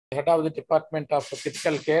Head of the Department of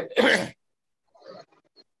Critical Care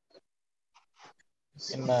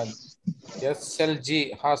in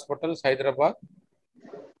SLG Hospitals, Hyderabad.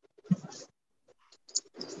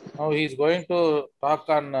 Now he is going to talk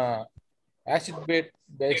on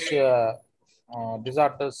acid-base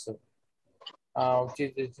disorders,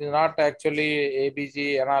 which is not actually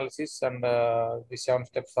ABG analysis and the 7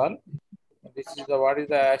 steps all. This is what is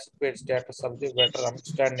the acid-base status of the better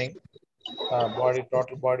understanding body,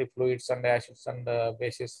 total body fluids and acids and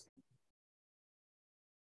bases.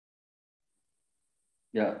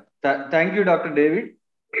 Yeah. Thank you, Dr. David.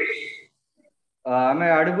 Am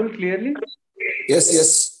I audible clearly?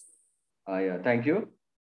 Yes. Yeah. Thank you.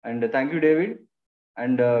 And thank you, David.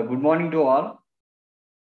 And good morning to all.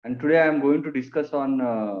 And today I am going to discuss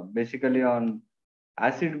on basically on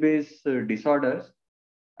acid-base disorders,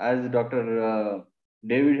 as Dr.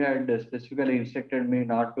 David had specifically instructed me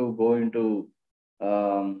not to go into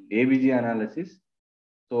ABG analysis.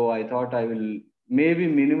 So I thought I will, maybe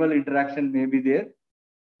minimal interaction may be there,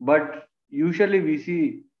 but usually we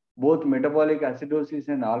see both metabolic acidosis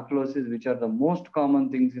and alkalosis, which are the most common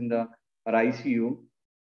things in the ICU,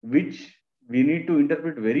 which we need to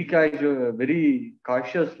interpret very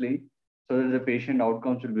cautiously so that the patient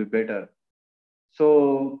outcomes will be better.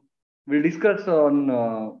 So we'll discuss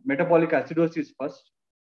on metabolic acidosis first.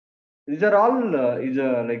 These are all is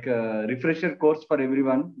a like a refresher course for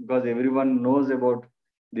everyone because everyone knows about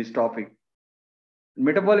this topic.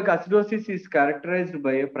 Metabolic acidosis is characterized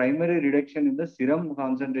by a primary reduction in the serum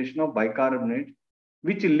concentration of bicarbonate,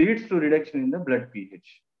 which leads to reduction in the blood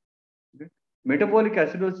pH. Okay. Metabolic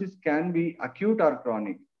acidosis can be acute or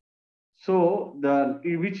chronic. So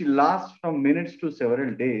which lasts from minutes to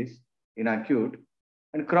several days in acute,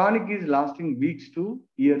 and chronic is lasting weeks to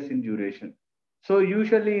years in duration. So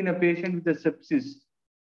usually in a patient with a sepsis,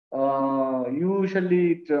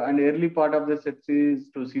 usually an early part of the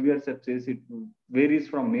sepsis to severe sepsis, it varies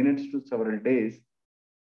from minutes to several days.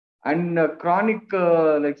 And chronic,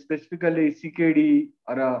 like specifically CKD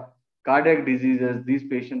or cardiac diseases, these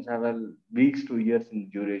patients have weeks to years in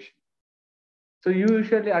duration. So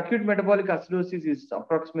usually acute metabolic acidosis is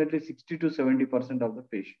approximately 60 to 70% of the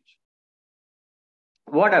patients.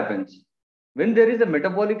 What happens? When there is a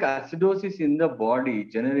metabolic acidosis in the body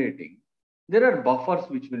generating, there are buffers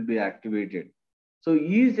which will be activated. So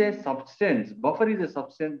buffer is a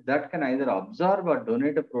substance that can either absorb or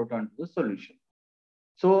donate a proton to the solution.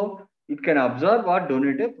 So it can absorb or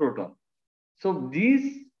donate a proton. So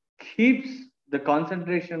this keeps the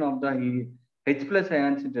concentration of the H plus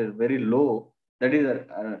ions very low. That is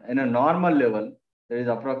in a normal level, there is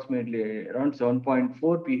approximately around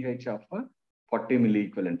 7.4 pH of 40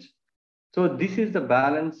 milliequivalents. So this is the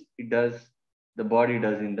balance the body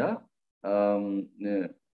does in the,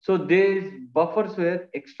 so these buffers were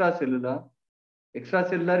extracellular.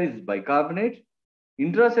 Extracellular is bicarbonate.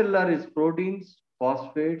 Intracellular is proteins,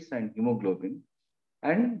 phosphates, and hemoglobin,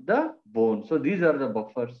 and the bone. So these are the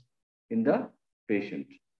buffers in the patient.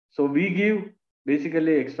 So we give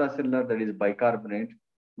basically extracellular, that is bicarbonate,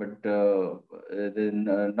 but then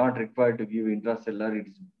not required to give intracellular.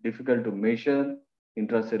 It's difficult to measure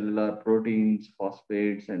intracellular proteins,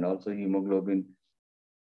 phosphates, and also hemoglobin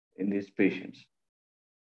in these patients.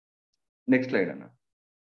 Next slide, Anna.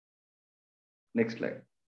 Next slide.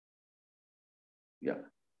 Yeah.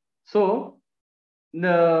 So you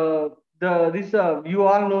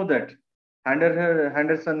all know that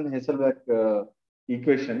Henderson-Hasselbalch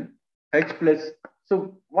equation, H plus.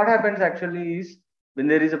 So what happens actually is when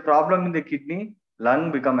there is a problem in the kidney,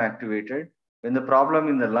 lung become activated. When the problem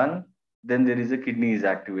in the lung, then there is a kidney is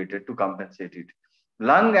activated to compensate it.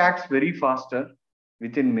 Lung acts very faster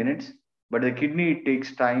within minutes, but the kidney, it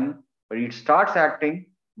takes time, but it starts acting,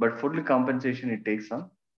 but full compensation, it takes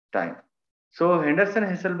some time. So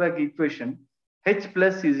Henderson-Hasselbalch equation, H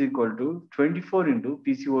plus is equal to 24 into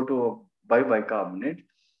PCO2 by bicarbonate.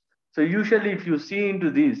 So usually if you see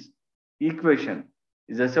into this equation,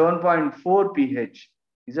 is a 7.4 pH,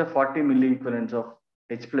 is a 40 milliequivalents of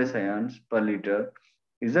H plus ions per liter,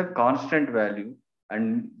 is a constant value,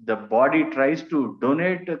 and the body tries to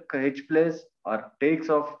donate H plus or takes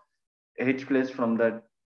off H plus from that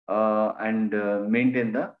and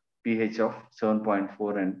maintain the pH of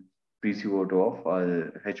 7.4 and PCO2 of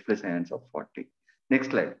H plus ions of 40. Next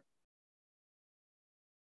slide.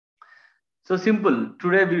 So simple.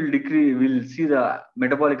 Today we'll see the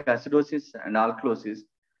metabolic acidosis and alkalosis.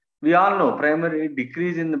 We all know primary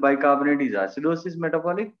decrease in the bicarbonate is acidosis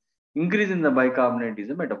metabolic, increase in the bicarbonate is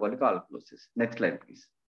a metabolic alkalosis. Next slide, please.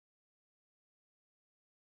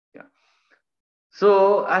 Yeah.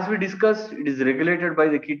 So as we discussed, it is regulated by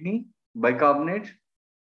the kidney, bicarbonate.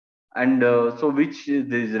 And so which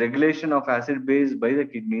this regulation of acid base by the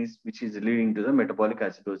kidneys, which is leading to the metabolic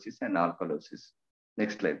acidosis and alkalosis.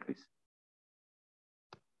 Next slide, please.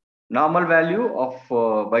 Normal value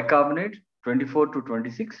of bicarbonate 24 to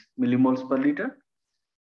 26 millimoles per liter.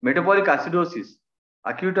 Metabolic acidosis,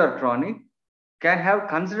 acute or chronic, can have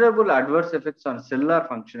considerable adverse effects on cellular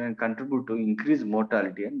function and contribute to increased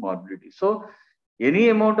mortality and morbidity. So, any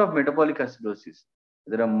amount of metabolic acidosis,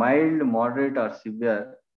 whether a mild, moderate, or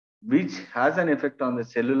severe, which has an effect on the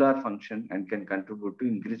cellular function and can contribute to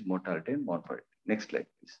increased mortality and morbidity. Next slide,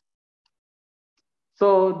 please.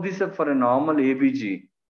 So, this is for a normal ABG.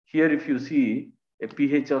 Here, if you see a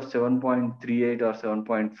pH of 7.38 or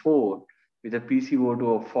 7.4 with a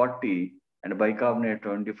PCO2 of 40 and bicarbonate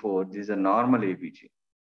 24, this is a normal ABG.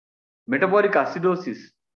 Metabolic acidosis,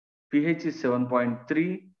 pH is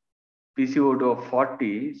 7.3, PCO2 of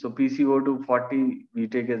 40. So PCO2 40 we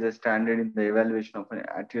take as a standard in the evaluation of an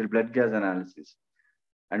arterial blood gas analysis.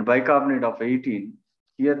 And bicarbonate of 18.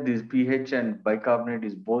 Here this pH and bicarbonate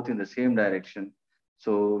is both in the same direction.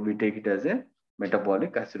 So we take it as a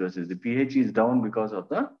metabolic acidosis. The pH is down because of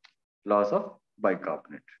the loss of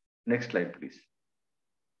bicarbonate. Next slide, please.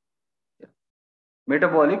 Yeah.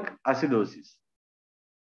 Metabolic acidosis.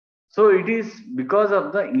 So it is because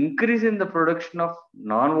of the increase in the production of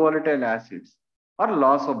non-volatile acids or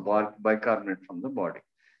loss of bicarbonate from the body.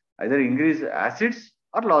 Either increase acids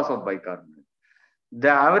or loss of bicarbonate. The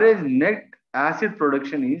average net acid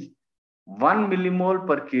production is 1 millimole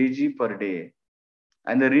per kg per day.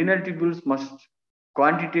 And the renal tubules must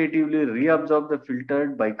quantitatively reabsorb the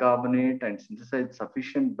filtered bicarbonate and synthesize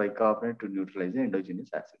sufficient bicarbonate to neutralize the endogenous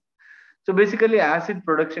acid. So basically acid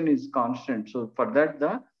production is constant. So for that,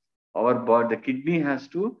 the kidney has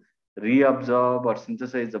to reabsorb or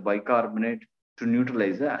synthesize the bicarbonate to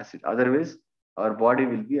neutralize the acid. Otherwise, our body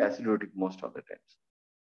will be acidotic most of the times.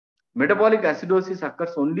 Metabolic acidosis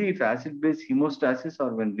occurs only if acid-base hemostasis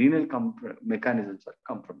or when renal mechanisms are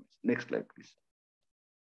compromised. Next slide, please.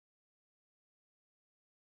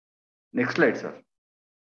 Next slide, sir.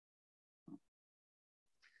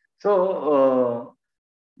 So,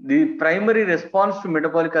 the primary response to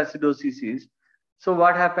metabolic acidosis is, so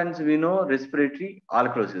what happens? We know respiratory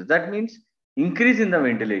alkalosis. That means increase in the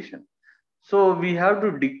ventilation. So we have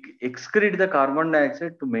to excrete the carbon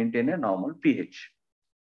dioxide to maintain a normal pH.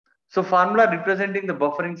 So formula representing the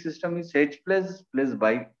buffering system is H plus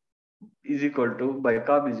bicarb is equal to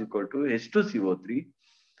H2CO3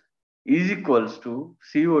 is equals to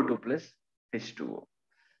CO2 plus H2O.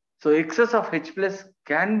 So excess of H plus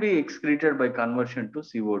can be excreted by conversion to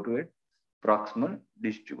CO2 at proximal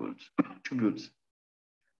tubules.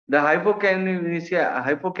 The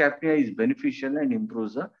hypocapnia is beneficial and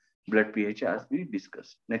improves the blood pH as we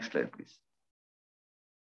discussed. Next slide, please.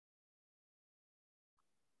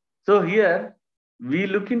 So here we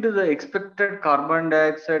look into the expected carbon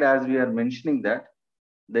dioxide as we are mentioning that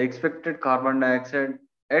the expected carbon dioxide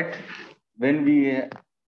at when we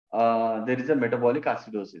there is a metabolic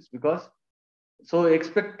acidosis, because so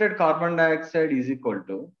expected carbon dioxide is equal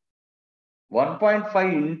to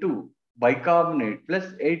 1.5 into bicarbonate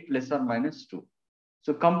plus 8 plus or minus 2.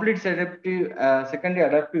 So complete secondary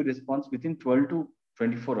adaptive response within 12 to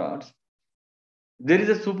 24 hours. There is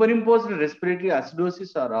a superimposed respiratory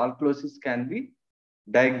acidosis or alkalosis can be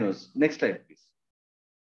diagnosed. Next slide, please.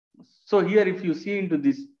 So here, if you see into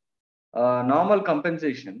this normal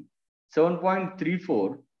compensation,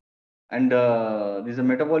 7.34, and this is a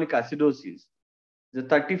metabolic acidosis. The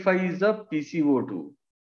 35 is the PCO2.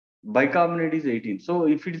 Bicarbonate is 18. So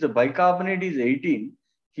if it is a bicarbonate is 18,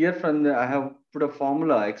 here from I have put a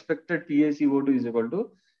formula, expected PaCO2 is equal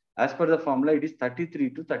to, as per the formula, it is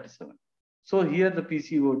 33 to 37. So here the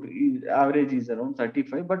PCO2 average is around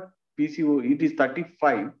 35, but PCO it is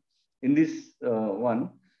 35 in this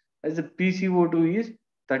one, as the PCO2 is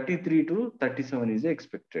 33 to 37 is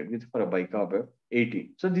expected with for a bicarb of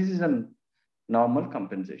 18. So this is a normal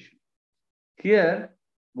compensation. Here,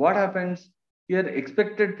 what happens? Here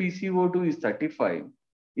expected PCO2 is 35.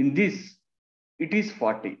 In this, it is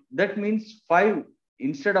 40. That means 5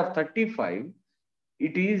 instead of 35,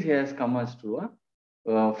 it is has come as to a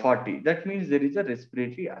 40. That means there is a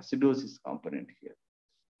respiratory acidosis component here.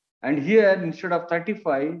 And here, instead of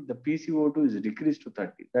 35, the PCO2 is decreased to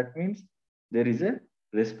 30. That means there is a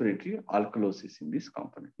respiratory alkalosis in this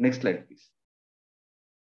component. Next slide, please.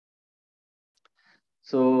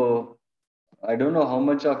 So I don't know how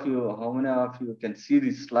many of you can see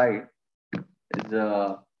this slide.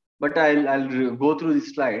 But I'll go through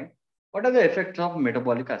this slide. What are the effects of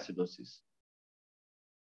metabolic acidosis?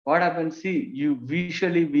 What happens? See,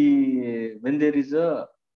 usually when there is a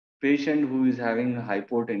patient who is having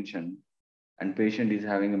hypotension and patient is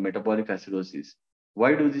having a metabolic acidosis.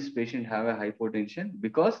 Why do this patient have a hypotension?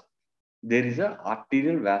 Because there is a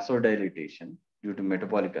arterial vasodilatation due to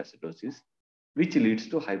metabolic acidosis, which leads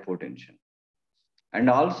to hypotension. And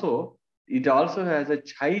also, it also has a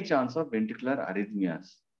high chance of ventricular arrhythmias.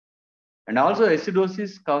 And also,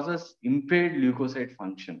 acidosis causes impaired leukocyte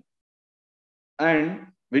function. And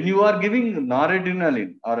when you are giving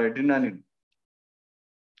noradrenaline or adrenaline,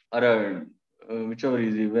 or whichever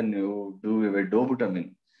is even you do a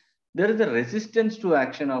dobutamine, there is a resistance to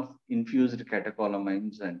action of infused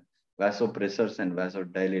catecholamines and vasopressors and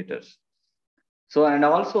vasodilators. So, and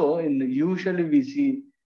also usually we see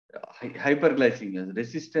hyperglycemia,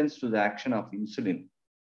 resistance to the action of insulin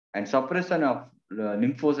and suppression of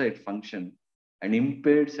lymphocyte function and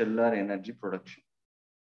impaired cellular energy production.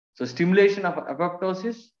 So stimulation of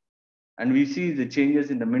apoptosis, and we see the changes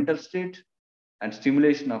in the mental state and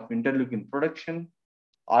stimulation of interleukin production,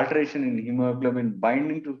 alteration in hemoglobin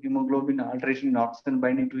binding to hemoglobin, alteration in oxygen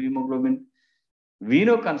binding to hemoglobin,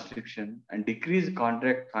 venoconstriction, and decreased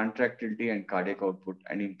contractility and cardiac output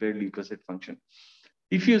and impaired leukocyte function.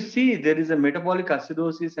 If you see there is a metabolic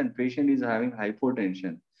acidosis and patient is having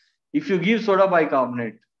hypotension, if you give soda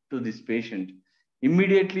bicarbonate to this patient,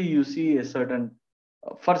 immediately you see a certain,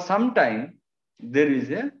 for some time, there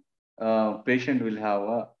is a patient will have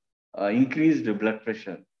a increased blood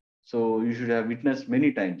pressure. So you should have witnessed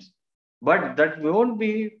many times, but that won't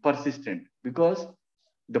be persistent because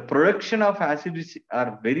the production of acids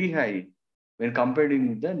are very high when comparing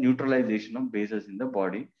with the neutralization of bases in the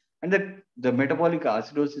body, and the metabolic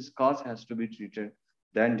acidosis cause has to be treated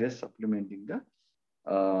than just supplementing the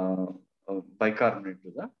bicarbonate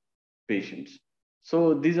to the patients.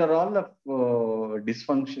 So these are all the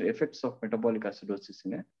dysfunction effects of metabolic acidosis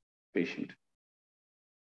in a patient.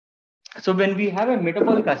 So when we have a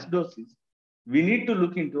metabolic acidosis, we need to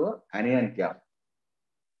look into an anion gap.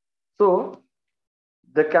 So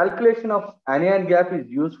the calculation of anion gap is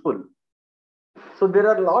useful. So there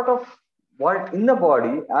are a lot of what in the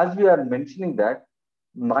body, as we are mentioning that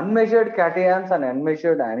unmeasured cations and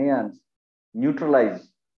unmeasured anions neutralize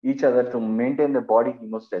each other to maintain the body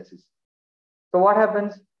hemostasis. So what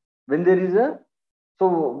happens when there is a, so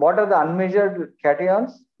what are the unmeasured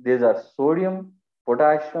cations? These are sodium,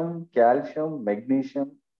 potassium, calcium,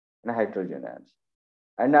 magnesium, and hydrogen ions.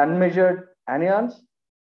 And unmeasured anions,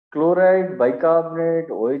 chloride, bicarbonate,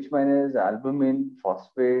 OH minus, albumin,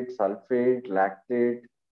 phosphate, sulfate, lactate.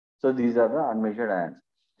 So these are the unmeasured ions.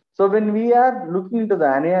 So when we are looking into the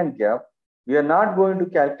anion gap, we are not going to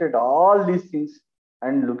calculate all these things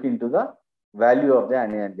and look into the value of the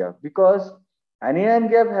anion gap, because anion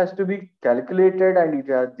gap has to be calculated and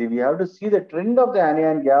we have to see the trend of the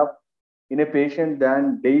anion gap in a patient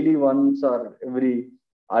than daily once or every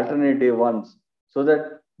alternate day once. So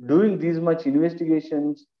that doing these much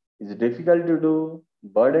investigations is difficult to do,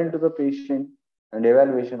 burden to the patient, and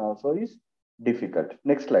evaluation also is difficult.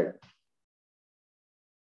 Next slide.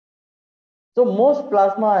 So most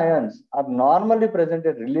plasma ions are normally present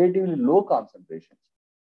at relatively low concentrations,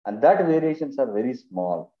 and that variations are very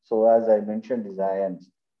small. So as I mentioned, these ions,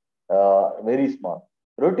 very small.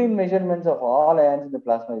 Routine measurements of all ions in the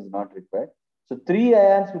plasma is not required. So 3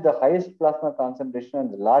 ions with the highest plasma concentration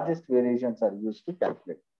and the largest variations are used to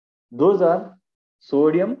calculate. Those are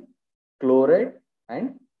sodium, chloride,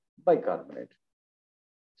 and bicarbonate.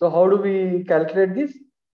 So how do we calculate this?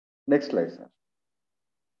 Next slide, sir.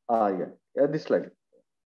 This slide.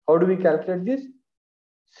 How do we calculate this?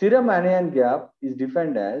 Serum anion gap is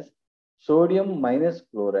defined as sodium minus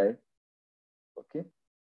chloride, okay,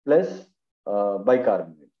 plus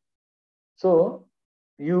bicarbonate. So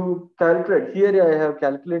you calculate, here I have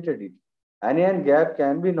calculated it. Anion gap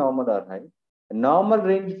can be normal or high. A normal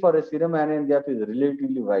range for a serum anion gap is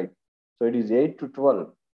relatively wide. So it is 8 to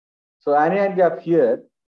 12. So anion gap here,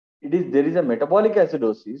 there is a metabolic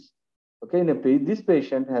acidosis. Okay, this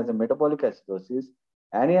patient has a metabolic acidosis.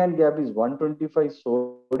 Anion gap is 125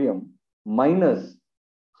 sodium minus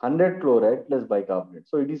 100 chloride plus bicarbonate.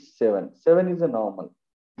 So it is 7. 7 is a normal,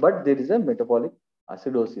 but there is a metabolic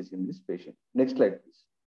acidosis in this patient. Next slide, please.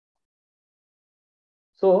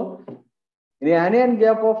 So in the anion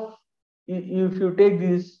gap of, if you take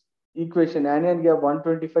this equation, anion gap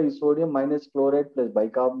 125 sodium minus chloride plus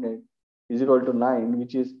bicarbonate is equal to 9,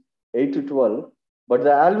 which is 8 to 12. But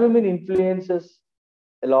the albumin influences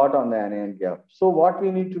a lot on the anion gap. So what we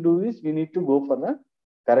need to do is we need to go for the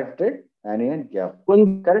corrected anion gap.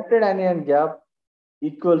 Corrected anion gap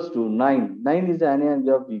equals to 9. 9 is the anion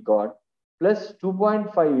gap we got, plus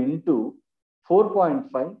 2.5 into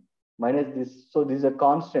 4.5 minus this. So this is a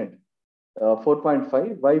constant.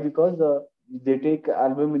 4.5. Why? Because they take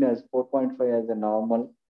albumin as 4.5 as a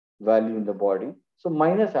normal value in the body. So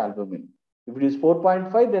minus albumin. If it is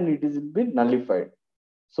 4.5, then it is been nullified.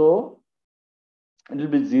 So it will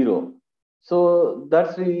be 0. So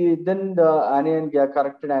that's then the anion gap,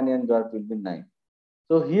 corrected anion gap will be 9.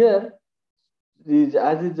 So here,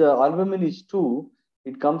 as is albumin is 2,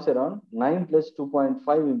 it comes around 9 plus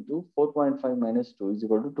 2.5 into 4.5 minus 2 is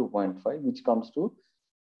equal to 2.5, which comes to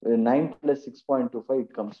 9 plus 6.25,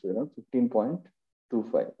 it comes to around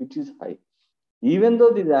 15.25, which is high. Even though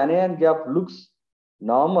this anion gap looks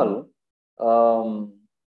normal, um,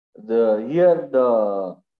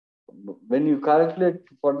 the when you calculate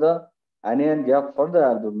for the anion gap for the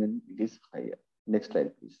albumin, it is higher. Next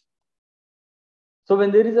slide, please. So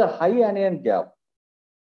when there is a high anion gap,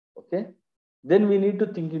 okay, then we need to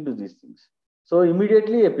think into these things. So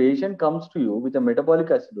immediately a patient comes to you with a metabolic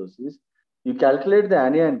acidosis, you calculate the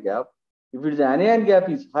anion gap. If its anion gap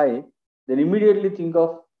is high, then immediately think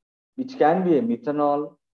of which can be a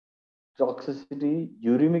methanol toxicity,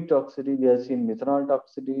 uremic toxicity. We have seen methanol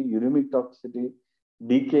toxicity, uremic toxicity,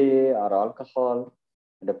 DKA or alcohol,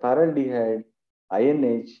 and a paraldehyde,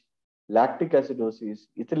 INH, lactic acidosis,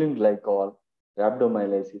 ethylene glycol,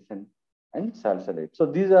 rhabdomyolysis, and salicylate. So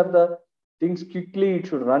these are the things quickly it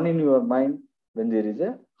should run in your mind when there is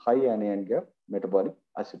a high anion gap metabolic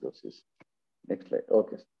acidosis. Next slide.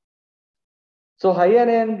 Okay. So high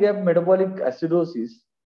anion gap metabolic acidosis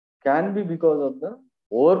can be because of the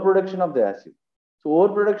overproduction of the acid. So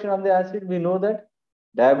overproduction of the acid, we know that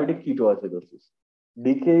diabetic ketoacidosis,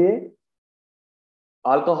 DKA,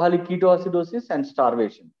 alcoholic ketoacidosis, and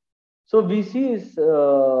starvation. So we see is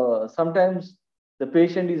sometimes the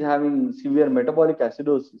patient is having severe metabolic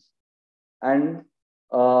acidosis and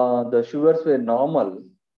the sugars were normal,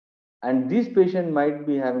 and this patient might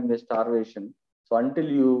be having a starvation. So until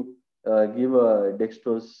you give a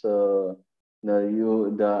dextrose, the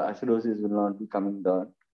acidosis will not be coming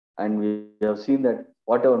down. And we have seen that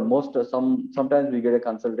whatever sometimes we get a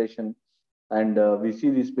consultation and we see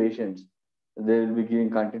these patients, they will be giving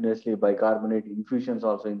continuously bicarbonate infusions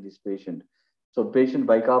also in this patient. So patient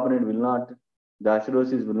bicarbonate will not, the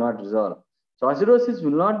acidosis will not resolve. So acidosis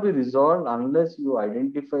will not be resolved unless you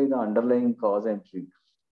identify the underlying cause and treat.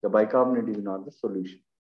 The bicarbonate is not the solution.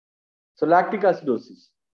 So lactic acidosis.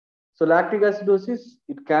 So lactic acidosis,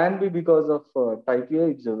 it can be because of type A,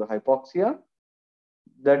 it's hypoxia.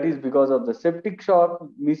 That is because of the septic shock,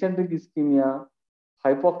 mesenteric ischemia,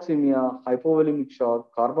 hypoxemia, hypovolemic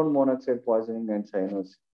shock, carbon monoxide poisoning,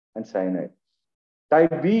 and cyanide.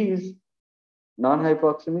 Type B is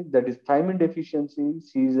non-hypoxemic, that is thiamine deficiency,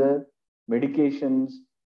 seizure, medications,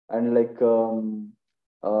 and like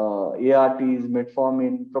ARTs,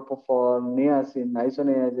 metformin, propofol, niacin,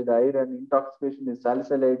 isoniazid, iron, intoxication is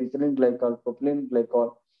salicylate, ethylene glycol, propylene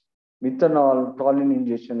glycol, methanol, toluene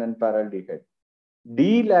injection, and paraldehyde.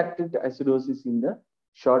 D-lactic acidosis in the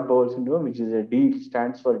short bowel syndrome, which is a D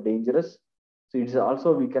stands for dangerous. So it's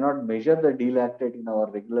also, we cannot measure the D-lactate in our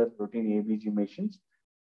regular routine ABG machines.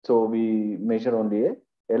 So we measure only a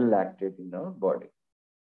L-lactate in our body.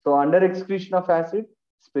 So under excretion of acid,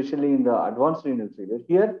 especially in the advanced renal failure,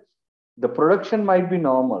 here the production might be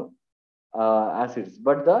normal acids,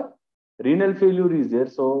 but the renal failure is there.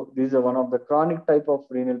 So this is one of the chronic type of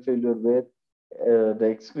renal failure where the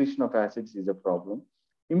excretion of acids is a problem.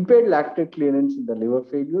 Impaired lactate clearance in the liver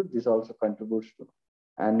failure, this also contributes to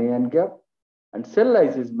anion gap. And cell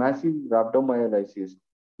lysis, massive rhabdomyolysis,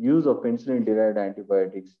 use of penicillin-derived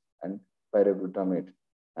antibiotics and pyroglutamate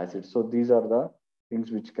acid. So these are the things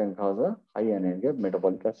which can cause a high anion gap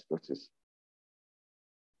metabolic acidosis.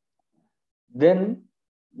 Then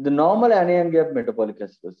the normal anion gap metabolic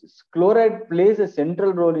acidosis. Chloride plays a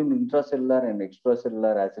central role in intracellular and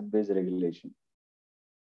extracellular acid-base regulation.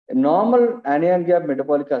 A normal anion gap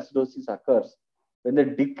metabolic acidosis occurs when the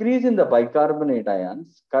decrease in the bicarbonate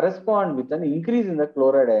ions correspond with an increase in the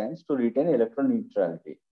chloride ions to retain electron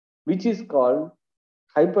neutrality, which is called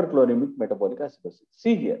hyperchloremic metabolic acidosis.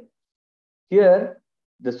 See here. Here,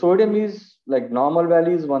 the sodium is like normal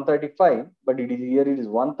value is 135, but it is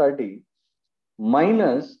 130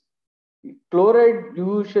 minus chloride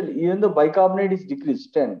usually, even though bicarbonate is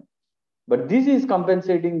decreased 10, but this is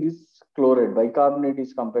compensating this chloride. Bicarbonate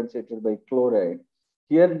is compensated by chloride.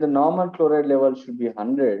 Here the normal chloride level should be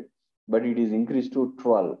 100, but it is increased to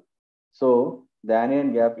 12. So the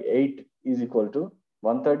anion gap 8 is equal to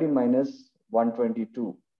 130 minus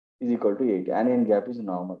 122 is equal to 8. Anion gap is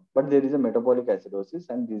normal, but there is a metabolic acidosis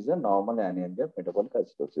and this is a normal anion gap metabolic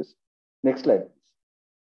acidosis. Next slide, please.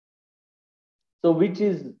 So which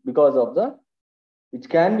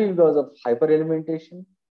can be because of hyperalimentation,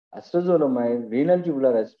 acetazolamide, renal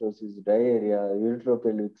tubular acidosis, diarrhea,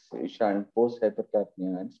 erythropoietic shunt,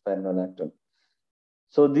 post-hypercapnia, and spironolactone.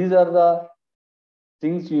 So these are the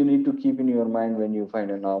things you need to keep in your mind when you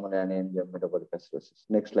find a normal anion gap metabolic acidosis.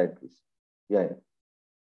 Next slide, please. Yeah.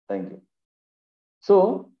 Thank you.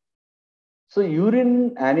 So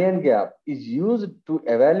urine anion gap is used to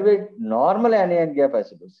evaluate normal anion gap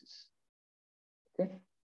acidosis. Okay.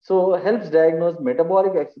 So helps diagnose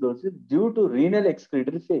metabolic acidosis due to renal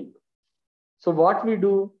excretory failure. So what we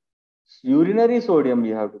do, urinary sodium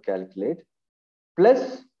you have to calculate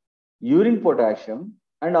plus urine potassium,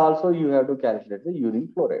 and also you have to calculate the urine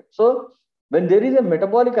chloride. So when there is a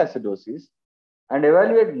metabolic acidosis and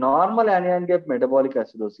evaluate normal anion gap metabolic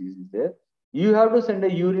acidosis is there, you have to send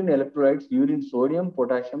a urine electrolytes, urine sodium,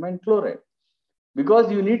 potassium, and chloride,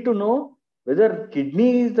 because you need to know whether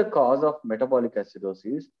kidney is the cause of metabolic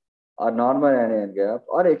acidosis or normal anion gap,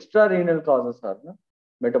 or extra renal causes are the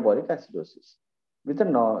metabolic acidosis with a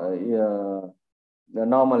normal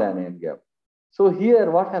anion gap. So here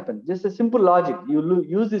what happens? Just a simple logic. You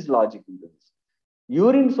use this logic in this.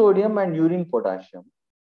 Urine sodium and urine potassium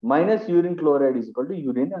minus urine chloride is equal to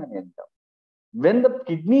urine anion gap. When the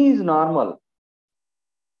kidney is normal,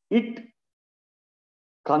 it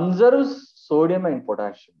conserves sodium and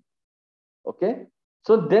potassium. Okay.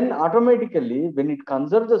 So then automatically when it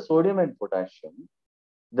conserves the sodium and potassium,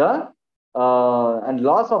 the and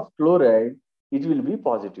loss of chloride, it will be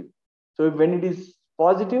positive. So when it is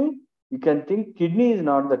positive, you can think kidney is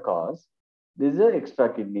not the cause. This is an extra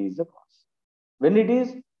kidney is the cause. When it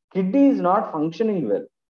is kidney is not functioning well,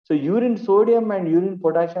 so urine sodium and urine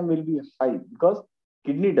potassium will be high because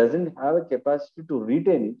kidney doesn't have a capacity to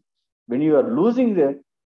retain it. When you are losing the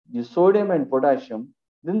sodium and potassium,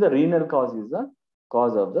 then the renal cause is the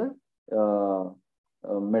cause of the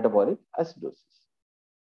metabolic acidosis.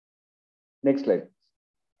 Next slide.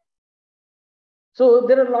 So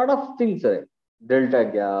there are a lot of things. Delta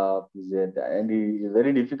gap is it, and it is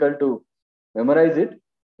very difficult to memorize it.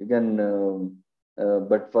 You can,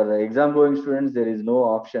 but for the exam going students, there is no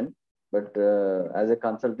option. But as a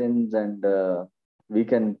consultant, and we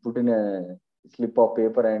can put in a slip of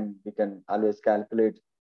paper, and we can always calculate.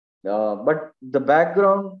 But the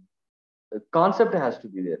background concept has to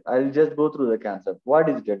be there. I'll just go through the concept. What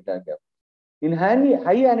is delta gap? In high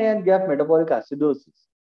anion gap metabolic acidosis,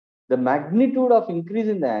 the magnitude of increase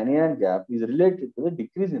in the anion gap is related to the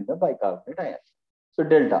decrease in the bicarbonate ion. So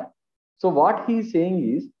delta. So what he is saying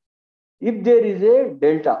is, if there is a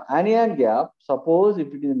delta anion gap, suppose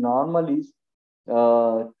if it is normal is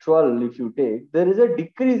 12, if you take, there is a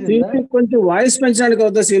decrease in the. కొంచెం voice పెంచడానికి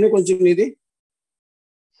అవుతా scene కొంచెం ఇది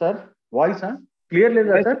Sir, voice clear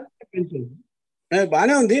లేదా sir?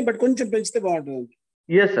 బానే ఉంది but కొంచెం పెంచితే బాగుంటుంది.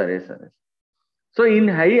 Yes sir, yes sir. So in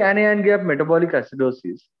high anion gap metabolic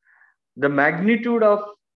acidosis, the magnitude of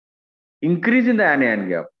increase in the anion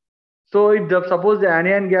gap. So if suppose the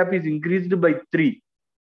anion gap is increased by 3.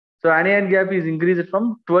 So anion gap is increased from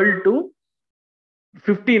 12 to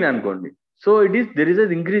 15 ankondi. So there is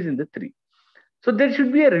an increase in the 3. So there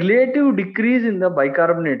should be a relative decrease in the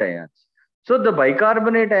bicarbonate ions. So the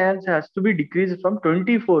bicarbonate ions has to be decreased from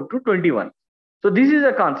 24 to 21. So this is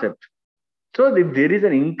a concept. So if there is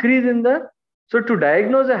an increase in the, so to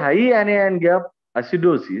diagnose a high anion gap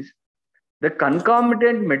acidosis, the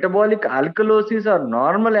concomitant metabolic alkalosis or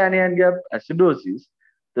normal anion gap acidosis,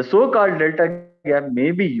 the so-called delta gap may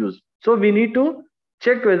be used. So we need to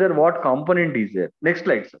check whether what component is there. Next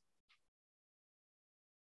slide, sir.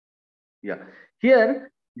 Yeah.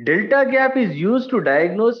 Here, delta gap is used to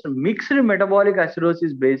diagnose mixed metabolic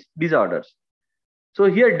acidosis based disorders. So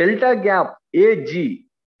here delta gap, AG,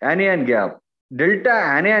 anion gap, delta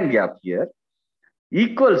anion gap here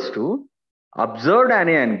equals to observed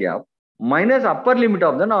anion gap minus upper limit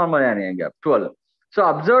of the normal anion gap, 12. So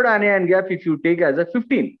observed anion gap, if you take as a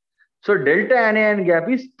 15. So delta anion gap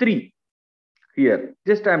is 3 here.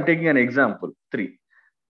 Just I am taking an example, 3.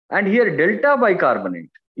 And here delta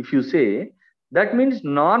bicarbonate, if you say, that means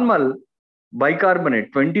normal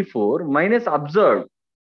bicarbonate 24 minus observed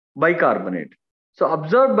bicarbonate. So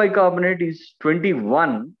observed bicarbonate is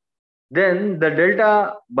 21, then the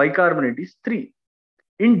delta bicarbonate is 3.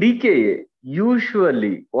 In DKA,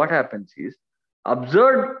 usually what happens is,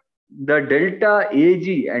 observed the delta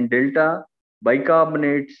AG and delta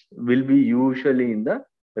bicarbonates will be usually in the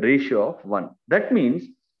ratio of 1. That means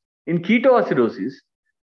in ketoacidosis,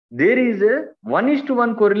 there is a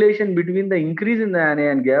 1:1 correlation between the increase in the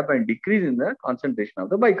anion gap and decrease in the concentration of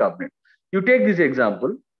the bicarbonate. You take this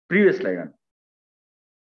example, previous slide.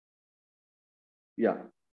 Yeah.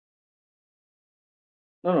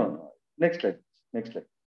 No. Next slide.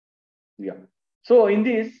 Yeah. So in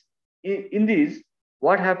this,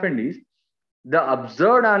 what happened is the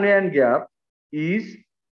observed anion gap is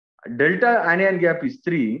delta anion gap is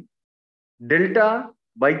 3, delta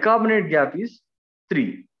bicarbonate gap is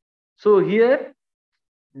 3. So here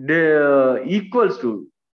the equals to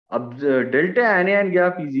delta anion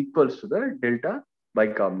gap is equals to the delta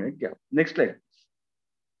bicarbonate gap. Next slide.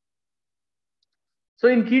 So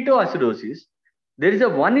in ketoacidosis, there is a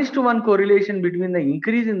 1:1 correlation between the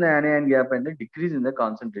increase in the anion gap and the decrease in the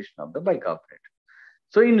concentration of the bicarbonate.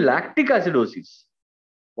 So in lactic acidosis,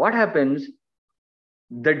 what happens?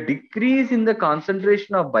 The decrease in the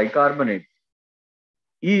concentration of bicarbonate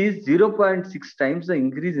is 0.6 times the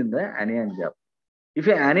increase in the anion gap. If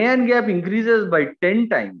an anion gap increases by 10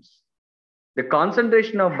 times, the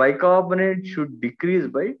concentration of bicarbonate should decrease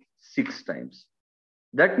by 6 times.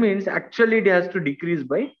 That means actually it has to decrease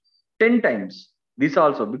by 10 times. This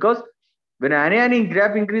also, because when anion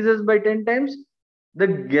gap increases by 10 times,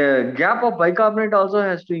 the gap of bicarbonate also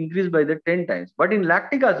has to increase by the 10 times. But in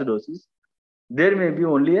lactic acidosis, there may be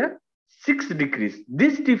only a 6 decrease.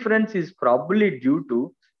 This difference is probably due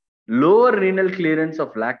to lower renal clearance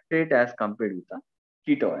of lactate as compared with the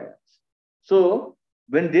keto ions. So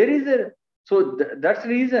when there is a, so that's the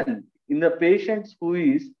reason in the patients who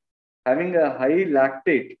is having a high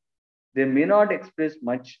lactate, they may not express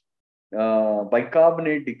much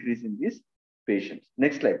bicarbonate decrease in these patients.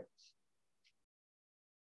 Next slide.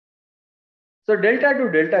 So delta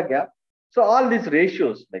to delta gap. So all these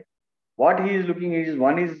ratios, like what he is looking at is,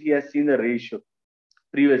 one is he has seen the ratio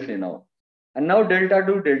previously now, and now delta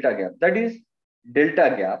to delta gap. That is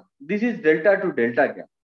delta gap. This is delta to delta gap.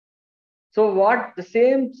 So what the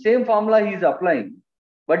same formula he is applying,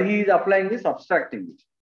 but he is applying this subtracting it.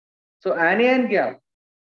 So anion gap.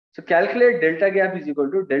 So calculate delta gap is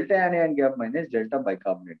equal to delta anion gap minus delta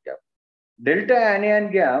bicarbonate gap. Delta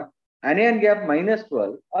anion gap minus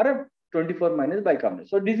 12 or 24 minus bicarbonate.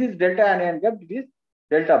 So this is delta anion gap, this is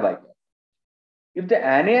delta bicarbonate. If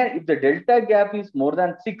the delta gap is more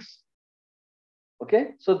than 6,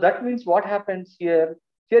 okay, so that means what happens here?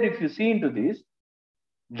 Here, if you see into this,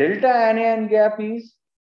 delta anion gap is,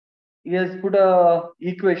 he has put a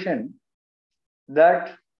equation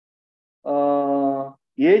that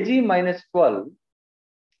Ag minus 12,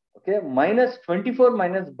 okay, minus 24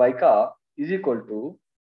 minus bicarb is equal to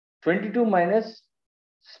 22 minus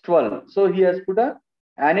 12. So he has put a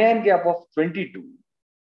anion gap of 22,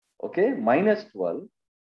 okay, minus 12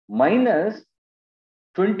 minus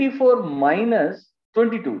 24 minus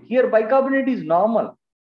 22. Here bicarbonate is normal.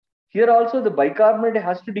 Here also the bicarbonate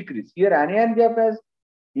has to decrease. Here anion gap has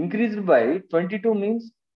increased by 22,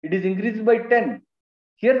 means it is increased by 10.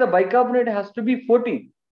 Here the bicarbonate has to be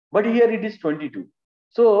 14, but here it is 22.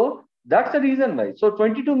 So that's the reason why. So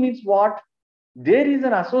 22 means what? There is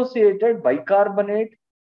an associated bicarbonate,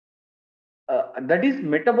 that is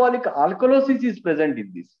metabolic alkalosis is present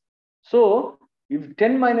in this. So if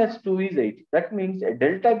 10 minus 2 is 8, that means a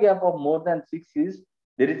delta gap of more than 6 is,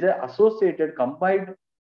 there is an associated combined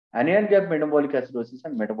anion gap metabolic acidosis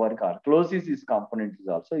and metabolic alkalosis is component is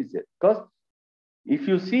also is there. Because if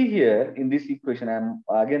you see here in this equation, I am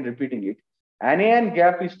again repeating it, anion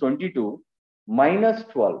gap is 22 minus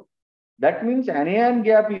 12. That means anion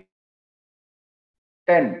gap is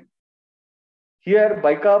 10. Here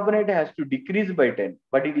bicarbonate has to decrease by 10,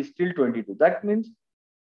 but it is still 22. That means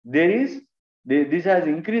this has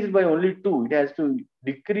increased by only 2. It has to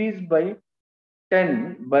decrease by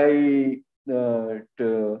 10 by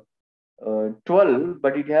 12,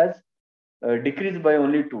 but it has decreased by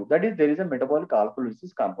only 2. That is, there is a metabolic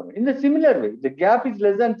alkalosis component. In the similar way, the gap is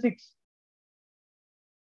less than 6.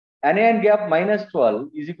 Anion gap minus 12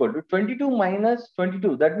 is equal to 22 minus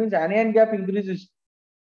 22. That means anion gap increases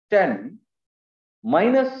 10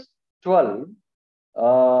 minus 12,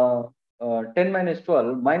 10 minus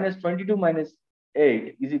 12 minus 22 minus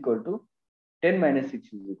 8 is equal to 10 minus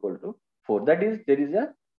 6 is equal to 4. That is, there is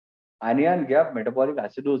a anion gap metabolic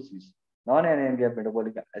acidosis. Non-anion gap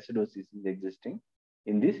metabolic acidosis is existing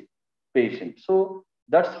in this patient. So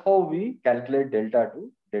that's how we calculate delta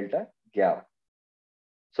to delta gap.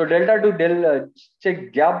 So delta to delta,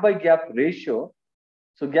 check gap by gap ratio.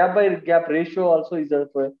 So gap by gap ratio also is a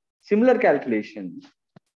similar calculation.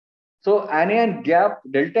 So anion gap,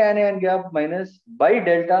 delta anion gap minus by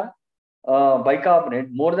delta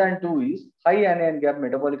bicarbonate more than 2 is high anion gap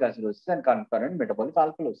metabolic acidosis and concurrent metabolic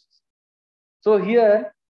alkalosis. So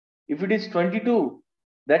here, if it is 22,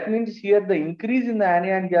 that means here the increase in the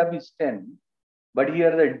anion gap is 10, but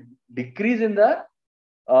here the decrease in the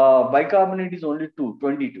bicarbonate is only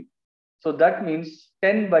 22. So that means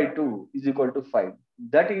 10 by 2 is equal to 5.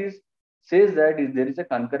 That is, says that there is a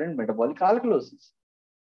concurrent metabolic alkalosis.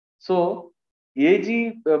 So Ag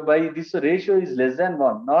by this ratio is less than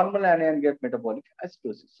 1, normal anion gap metabolic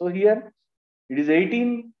acidosis. So here it is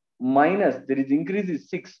 18 minus, there is increase is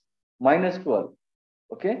 6 minus 12.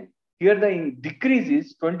 Okay. Here the decrease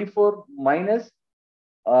is 24 minus,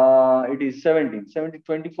 it is 17.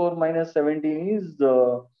 24 minus 17 is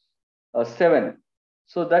 7.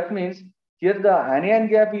 So that means here the anion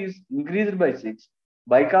gap is increased by 6.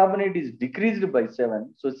 Bicarbonate is decreased by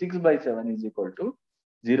 7. So 6 by 7 is equal to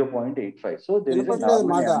 0.85. So there is a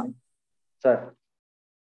normal anion. Sir.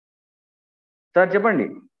 Sir, చెప్పండి.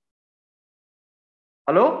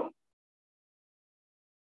 Hello?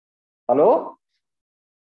 Hello?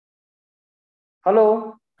 Hello?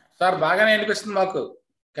 Sir బాగానే అనిపిస్తుంది మాకు.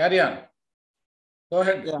 Carry on. Go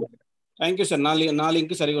head. Thank you sir. నా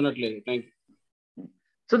link సరిగా ఉన్నట్లేదు. Thank you.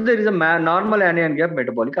 So there is a normal anion gap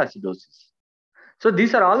metabolic acidosis. So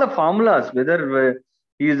these are all the formulas, whether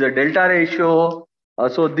is a delta ratio.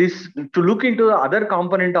 So this, to look into the other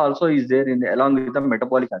component also is there in along with the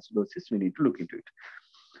metabolic acidosis. We need to look into it.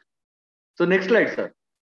 So next slide, sir.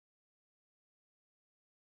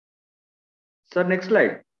 Sir, next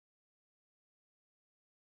slide.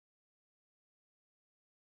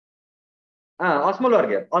 Osmolar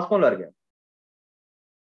gap.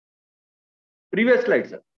 Previous slide,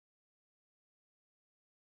 sir.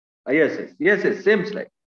 Yes, same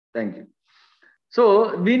slide. Thank you. So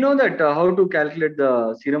we know that how to calculate the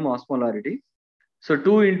serum osmolarity. So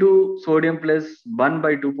 2 into sodium plus 1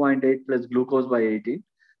 by 2.8 plus glucose by 18.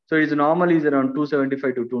 So its normal is around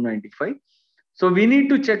 275 to 295. So we need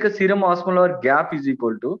to check a serum osmolar gap is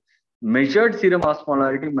equal to measured serum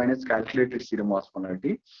osmolarity minus calculated serum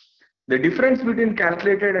osmolarity. The difference between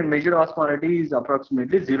calculated and measured osmolarity is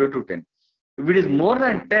approximately 0 to 10. If it is more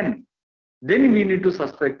than 10, then we need to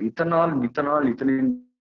suspect ethanol, methanol, ethylene.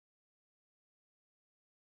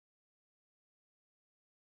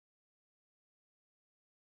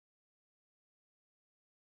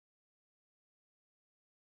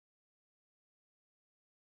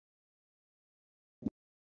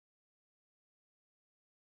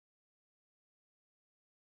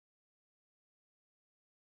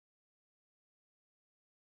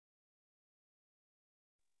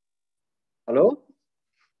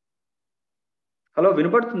 Hello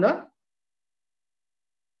వినపడుతుందా?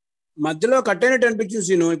 మధ్యలో cut అయినట్టు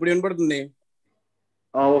అనిపించింది. ఇప్పుడు వినపడుతుంది.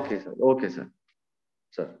 Okay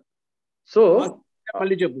sir. So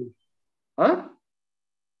మళ్ళీ చెప్పు.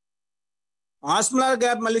 ఆస్మోలార్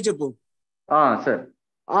gap మళ్ళీ చెప్పు. Sir,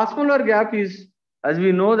 ఆస్మోలార్ gap is, as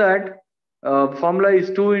we know that formula is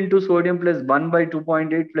 2 into sodium plus 1 by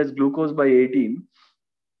 2.8 plus glucose by 18.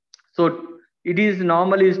 So it is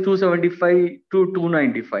normal is 275 to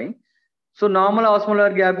 295. So normal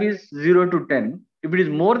osmolar gap is 0 to 10. If it is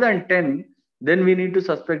more than 10, then we need to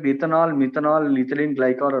suspect ethanol, methanol, ethylene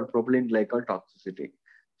glycol or propylene glycol toxicity.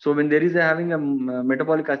 So when there is having a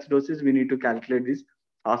metabolic acidosis, we need to calculate this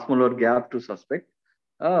osmolar gap to suspect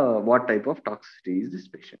what type of toxicity is this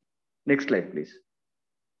patient. Next slide, please.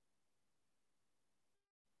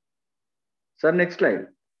 Sir, next slide.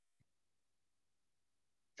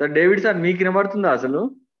 Sir, David sir, మీకు వినబడుతుందా అసలు?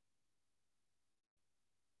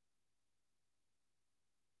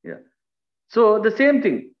 Yeah. So the same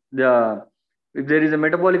thing. If there is a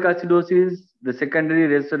metabolic acidosis, the secondary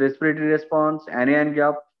respiratory response, anion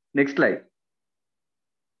gap. Next slide.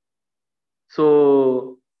 So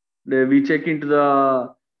we check into the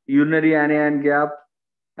urinary anion gap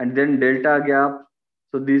and then delta gap.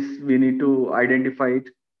 So this we need to identify it,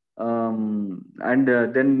 and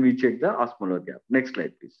then we check the osmolar gap. Next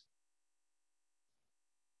slide, please.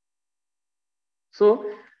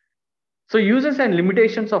 So uses and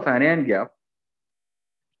limitations of anion gap.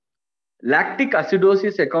 Lactic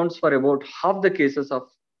acidosis accounts for about half the cases of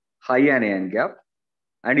high anion gap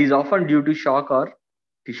and is often due to shock or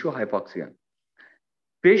tissue hypoxia.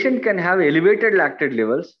 Patient can have elevated lactate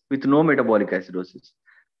levels with no metabolic acidosis.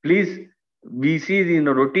 Please, we see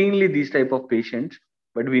routinely these type of patients,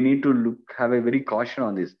 but we need to have a very caution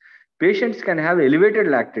on this. Patients can have elevated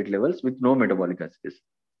lactate levels with no metabolic acidosis.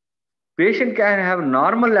 Patient can have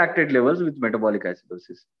normal lactate levels with metabolic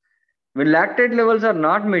acidosis. When lactate levels are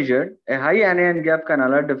not measured, a high anion gap can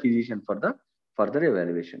alert the physician for the further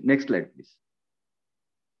evaluation. Next slide, please.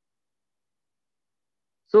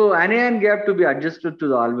 So anion gap to be adjusted to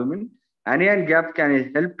the albumin. Anion gap can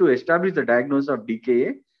help to establish the diagnosis of DKA.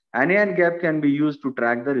 Anion gap can be used to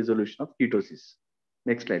track the resolution of ketosis.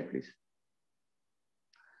 Next slide, please.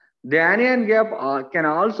 The anion gap can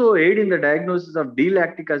also aid in the diagnosis of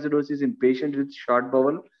D-lactic acidosis in patients with short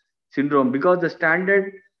bowel syndrome, because the standard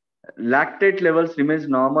lactate levels remains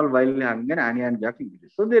normal while having an anion gap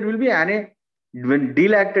increase. So there will be when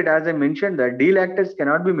D-lactate, as I mentioned, that D-lactates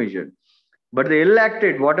cannot be measured. But the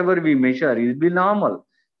L-lactate, whatever we measure, will be normal.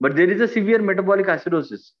 But there is a severe metabolic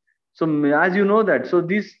acidosis. So as you know that, so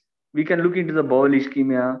this we can look into the bowel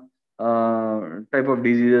ischemia type of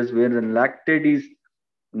diseases where the lactate is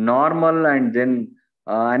normal and then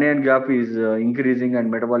anion gap is increasing and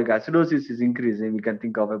metabolic acidosis is increasing. We can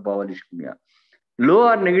think of a bowel ischemia. Low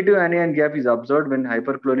or negative anion gap is observed when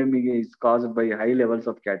hyperchloremia is caused by high levels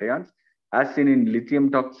of cations, as seen in lithium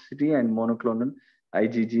toxicity and monoclonal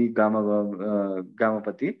IgG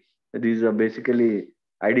gammopathy. These are basically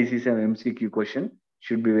IDCSM MCQ question.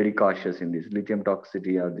 Should be very cautious in this lithium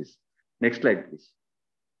toxicity or this. Next slide, please.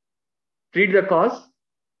 Treat the cause.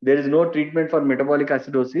 There is no treatment for metabolic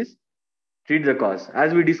acidosis. Treat the cause.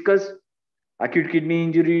 As we discussed, acute kidney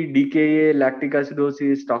injury, DKA, lactic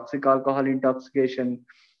acidosis, toxic alcohol intoxication,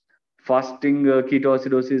 fasting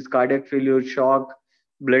ketoacidosis, cardiac failure, shock,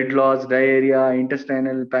 blood loss, diarrhea,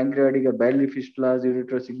 intestinal, pancreatic, or biliary fistulas,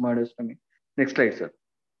 ureterosigmoidostomy. Next slide, sir.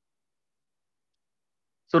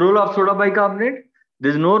 So role of soda bicarbonate. There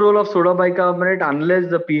is no role of soda bicarbonate unless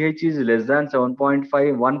the pH is less than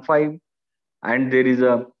 7.515 and there is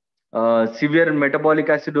a severe metabolic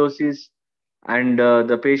acidosis and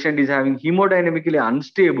the patient is having hemodynamically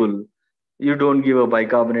unstable. You don't give a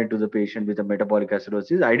bicarbonate to the patient with a metabolic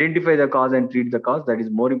acidosis. Identify the cause and treat the cause. That is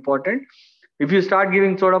more important. If you start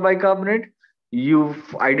giving soda bicarbonate, you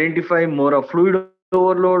identify more of fluid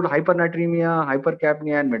overload, hypernatremia,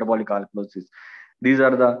 hypercapnia, and metabolic alkalosis. These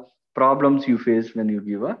are the problems you face when you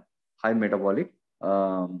give a high metabolic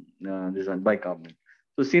this one bicarbonate.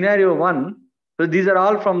 So scenario 1. So these are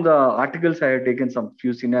all from the articles. I have taken some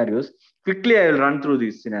few scenarios. Quickly, I will run through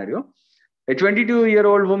this scenario. A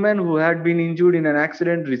 22-year-old woman who had been injured in an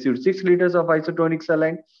accident received 6 liters of isotonic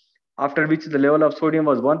saline, after which the level of sodium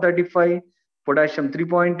was 135, potassium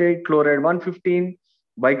 3.8, chloride 115,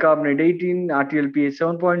 bicarbonate 18, arterial pH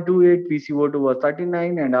 7.28, PCO2 was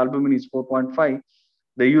 39, and albumin is 4.5.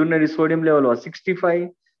 The urinary sodium level was 65,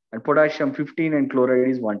 and potassium 15, and chloride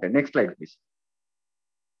is 110. Next slide, please.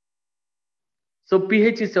 So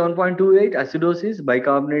pH is 7.28, acidosis,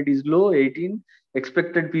 bicarbonate is low, 18.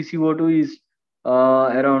 Expected PCO2 is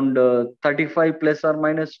around 35 plus or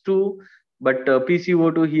minus 2. But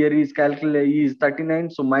PCO2 here is calculated is 39,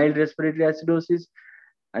 so mild respiratory acidosis.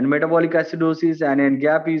 And metabolic acidosis, anion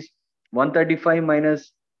gap is 135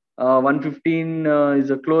 minus 115 is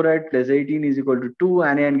a chloride plus 18 is equal to 2.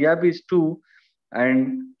 Anion gap is 2.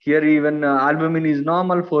 And here even albumin is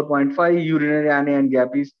normal, 4.5. Urinary anion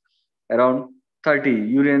gap is around 30.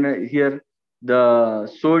 Urinary here the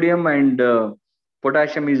sodium and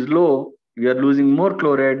potassium is low. We are losing more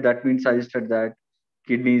chloride. That means suggested that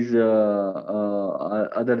kidneys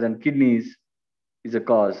other than kidneys is a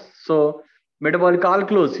cause. So metabolic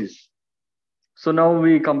alkalosis. So now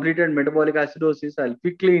we completed metabolic acidosis. I'll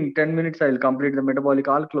quickly in 10 minutes I'll complete the metabolic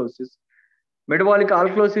alkalosis. Metabolic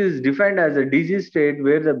alkalosis is defined as a disease state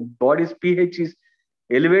where the body's pH is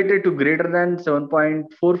elevated to greater than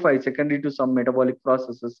 7.45 secondary to some metabolic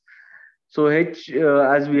processes. So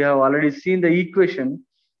as we have already seen the equation,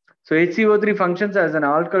 so HCO3 functions as an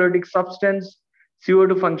alkalotic substance,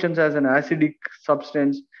 CO2 functions as an acidic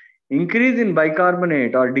substance. Increase in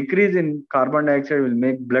bicarbonate or decrease in carbon dioxide will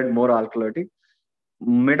make blood more alkalotic.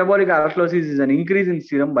 Metabolic alkalosis is an increase in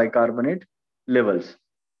serum bicarbonate levels.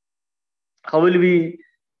 How will we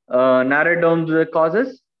narrow down the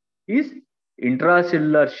causes? Is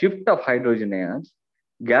intracellular shift of hydrogen ions,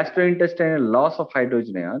 gastrointestinal loss of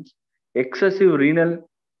hydrogen ions, excessive renal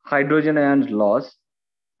hydrogen ions loss,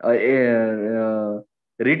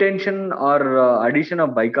 retention or addition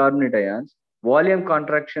of bicarbonate ions, volume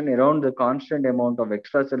contraction around the constant amount of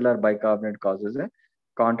extracellular bicarbonate causes a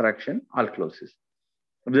contraction alkalosis.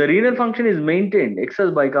 If the renal function is maintained,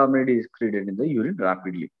 excess bicarbonate is excreted in the urine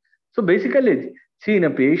rapidly. So basically, see in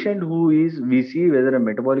a patient who is, we see whether a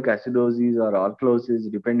metabolic acidosis or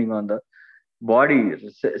alkalosis depending on the body,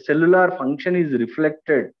 cellular function is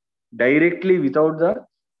reflected directly without the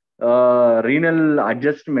renal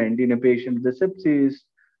adjustment in a patient. The sepsis,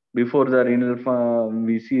 before the renal,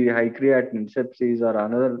 we see high creatinine, sepsis or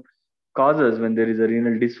another causes when there is a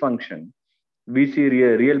renal dysfunction. We see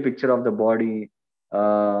a real picture of the body.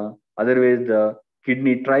 Otherwise, the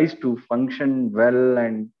kidney tries to function well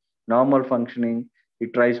and normal functioning.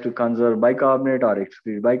 It tries to conserve bicarbonate or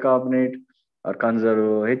excrete bicarbonate or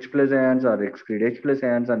conserve H plus ions or excrete H plus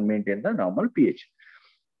ions and maintain the normal pH.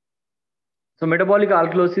 So metabolic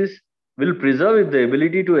alkalosis will preserve if the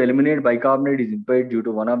ability to eliminate bicarbonate is impaired due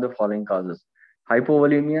to one of the following causes: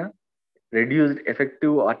 hypovolemia, reduced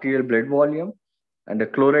effective arterial blood volume, and a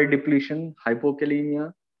chloride depletion,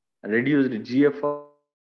 hypokalemia, reduced GFR,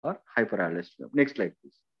 hyperaldosteronism. Next slide,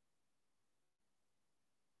 please.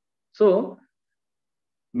 So,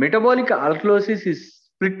 metabolic alkalosis is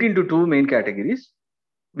split into two main categories,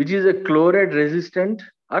 which is a chloride resistant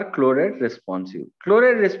or chloride responsive.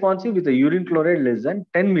 Chloride responsive with a urine chloride less than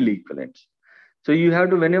 10 milliequivalents. So you have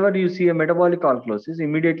to, whenever you see a metabolic alkalosis,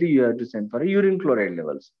 immediately you have to send for a urine chloride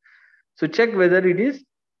levels. So check whether it is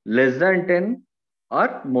less than 10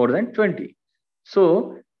 or more than 20.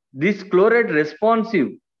 So this chloride responsive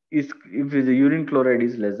is if the urine chloride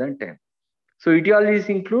is less than 10. So etiologies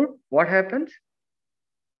include what happens?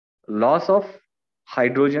 Loss of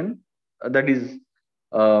hydrogen, that is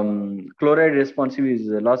chloride responsive is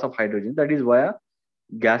loss of hydrogen, that is via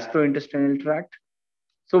gastrointestinal tract.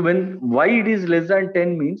 So why it is less than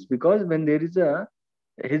 10 means because when there is a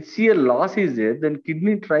HCl loss is there, then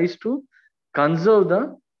kidney tries to conserve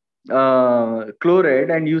the chloride,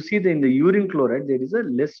 and you see that in the urine chloride there is a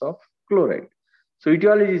less of chloride. So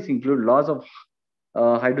etiologies include loss of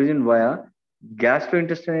hydrogen via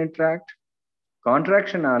gastrointestinal tract,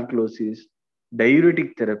 contraction alkalosis,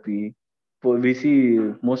 diuretic therapy. We see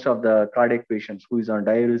most of the cardiac patients who is on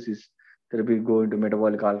diuresis therapy go into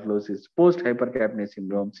metabolic alkalosis, post hypercapnia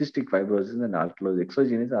syndrome, cystic fibrosis, and alkalosis,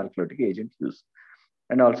 exogenous alkalotic agent use,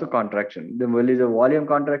 and also contraction. Then when there is a volume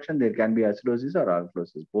contraction, there can be acidosis or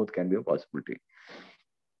alkalosis. Both can be a possibility.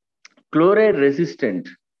 Chloride resistant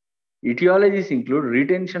etiologies include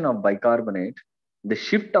retention of bicarbonate, the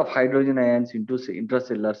shift of hydrogen ions into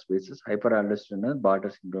intracellular spaces, hyperaldosteronism,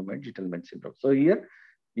 Bartter syndrome, and Gitelman syndrome. So here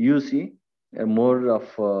you see more of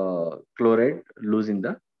chloride losing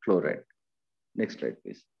the chloride. Next slide,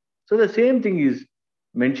 please. So the same thing is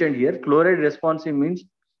mentioned here. Chloride responsive means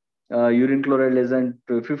urine chloride less than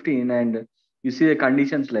 15, and you see the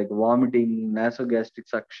conditions like vomiting, nasogastric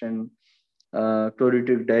suction,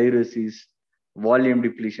 chloritic diuresis, volume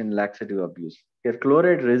depletion, laxative abuse. Here,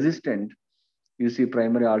 chloride resistant, you see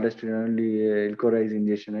primary aldosterone, alkalosis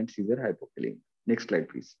ingestion, and severe hypokalemia. Next slide,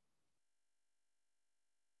 please.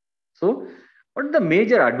 So, what are the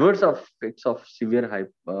major adverse effects of severe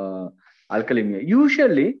alkalemia?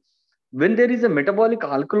 Usually, when there is a metabolic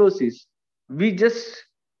alkalosis, we just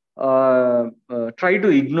try to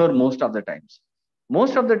ignore most of the times.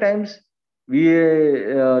 Most of the times, we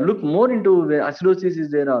look more into the acidosis is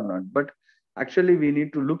there or not. But actually, we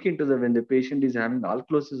need to look into when the patient is having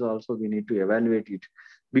alkalosis also, we need to evaluate it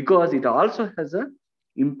because it also has an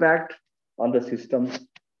impact on the systems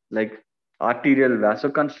like arterial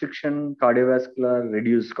vasoconstriction, cardiovascular,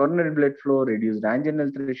 reduced coronary blood flow, reduced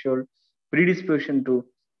anginal threshold, predisposition to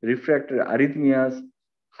refractory arrhythmias,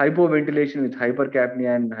 hypoventilation with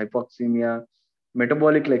hypercapnia and hypoxemia,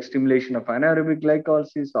 metabolic like stimulation of anaerobic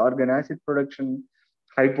glycolysis, organ acid production,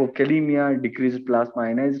 hypokalemia, decreased plasma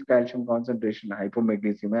ionized calcium concentration,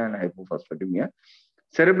 hypomagnesemia, and hypophosphatemia.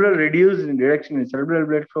 Cerebral reduction in cerebral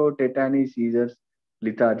blood flow, tetany, seizures,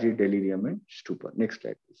 lethargy, delirium, and stupor. Next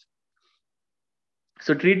slide, please.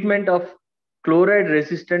 So treatment of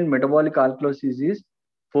chloride-resistant metabolic alkalosis is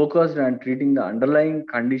focused on treating the underlying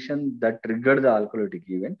condition that triggered the alkalotic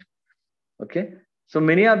event. Okay. So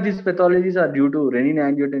many of these pathologies are due to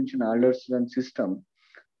renin-angiotensin-aldosterone system.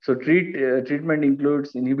 So treatment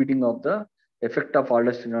includes inhibiting of the effect of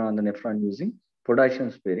aldosterone on the nephron using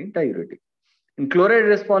potassium-sparing diuretic. In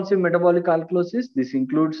chloride-responsive metabolic alkalosis, this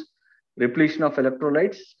includes repletion of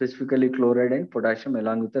electrolytes, specifically chloride and potassium,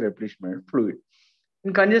 along with the repletion of fluid.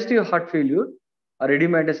 In congestive heart failure or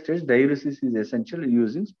edematic stage, diuresis is essential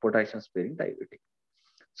using potassium-sparing diuretic.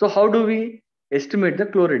 So how do we estimate the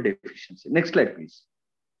chloride deficiency? Next slide, please.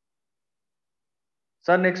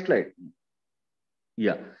 Sir, next slide.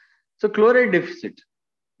 Yeah. So chloride deficit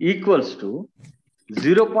equals to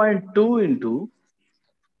 0.2 into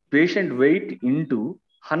patient weight into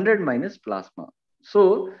 100 minus plasma.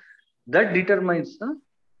 So that determines the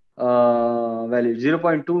value.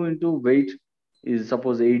 0.2 into weight is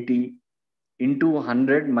suppose 80 into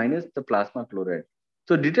 100 minus the plasma chloride.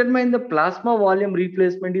 So determine the plasma volume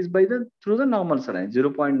replacement is by through the normal saline,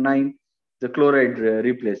 0.9 the chloride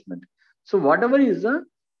replacement. So whatever is the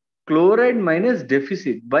chloride minus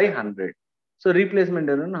deficit by 100. So replacement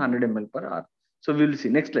around 100 ml per hour. So we will see.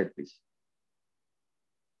 Next slide, please.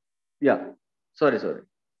 Yeah, sorry.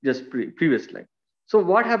 Just previous slide. So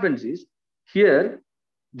what happens is here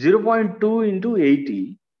 0.2 into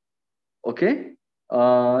 80, okay,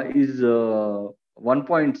 is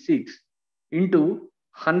 1.6 into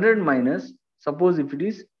 100 minus, suppose if it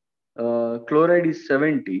is chloride is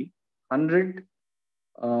 70, 100,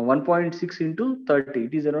 1.6 into 30,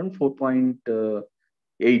 it is around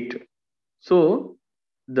 4.8. So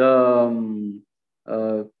the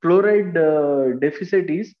chloride deficit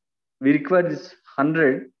is, we require this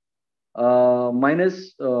 100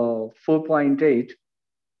 minus 4.8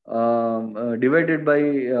 divided by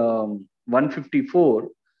 154.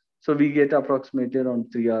 So we get approximately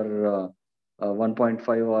around 3 or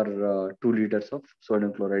 1.5 or 2 liters of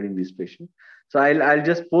sodium chloride in this patient. So I'll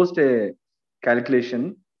just post a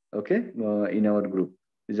calculation, okay, in our group.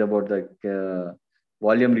 Is about the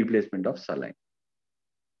volume replacement of saline.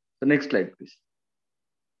 So next slide, please.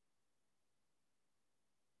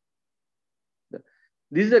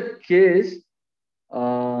 This is a case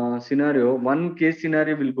scenario. One case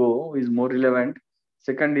scenario will go is more relevant.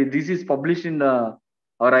 Second, this is published in our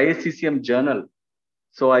ISCCM journal.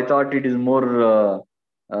 So I thought it is more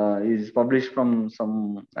is published from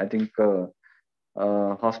some, I think,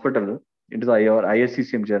 hospital into our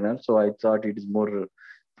ISCCM journal. So I thought it is more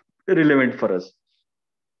relevant for us.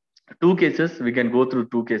 Two cases, we can go through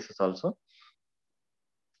two cases also.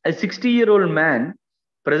 A 60-year-old man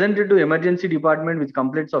presented to emergency department with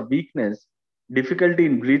complaints of weakness, difficulty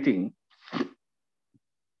in breathing,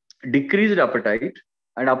 decreased appetite,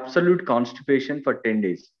 and absolute constipation for 10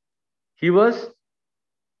 days. He was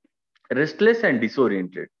restless and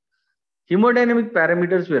disoriented. Hemodynamic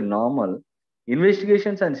parameters were normal.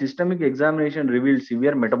 Investigations and systemic examination revealed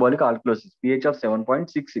severe metabolic alkalosis, pH of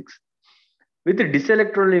 7.66, with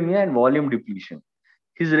dyselectrolemia and volume depletion.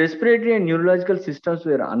 His respiratory and neurological systems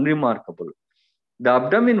were unremarkable. The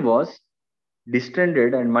abdomen was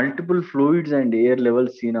distended and multiple fluids and air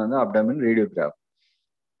levels seen on the abdomen radiograph.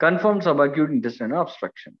 Confirmed subacute intestinal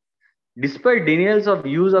obstruction. Despite denials of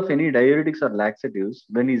use of any diuretics or laxatives,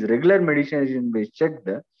 when his regular medication was checked,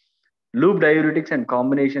 loop diuretics and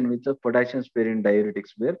combination with the potassium sparing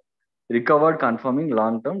diuretics were recovered, confirming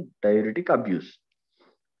long-term diuretic abuse.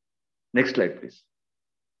 Next slide, please.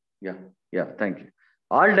 Yeah, thank you.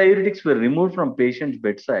 All diuretics were removed from patient's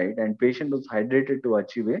bedside and patient was hydrated to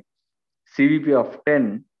achieve a CVP of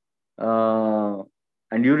 10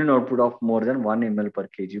 and urine output of more than 1 ml per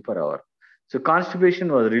kg per hour. So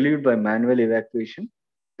constipation was relieved by manual evacuation,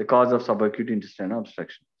 the cause of subacute intestinal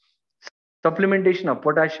obstruction. Supplementation of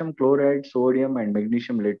potassium, chloride, sodium, and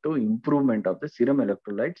magnesium led to improvement of the serum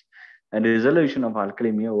electrolytes and resolution of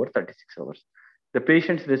alkalemia over 36 hours. The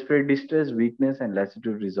patient's respiratory distress, weakness, and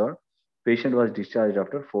lassitude resolved. Patient was discharged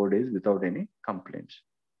after 4 days without any complaints.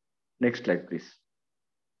 Next slide, please.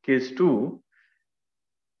 Case 2.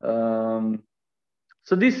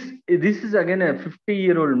 So this is again a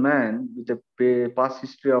 50-year-old man with a past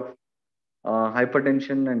history of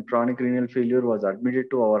hypertension and chronic renal failure was admitted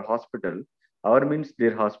to our hospital. Our means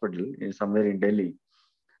their hospital is somewhere in Delhi.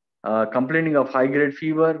 Complaining of high-grade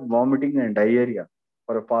fever, vomiting, and diarrhea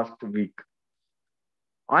for a past week.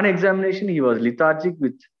 On examination, he was lethargic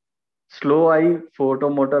with slow eye,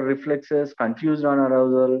 photomotor reflexes, confused on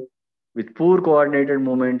arousal, with poor coordinated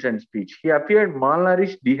movements and speech. He appeared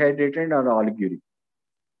malnourished, dehydrated, or oliguria.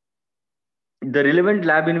 The relevant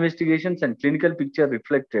lab investigations and clinical picture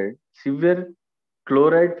reflected severe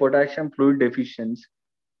chloride, potassium fluid deficiency,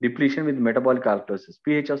 depletion with metabolic alkalosis,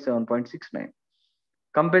 pH of 7.69.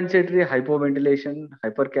 Compensatory hypoventilation,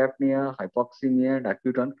 hypercapnia, hypoxemia, and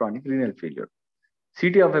acute and chronic renal failure.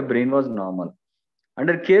 CT of a brain was normal.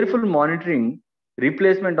 Under careful monitoring,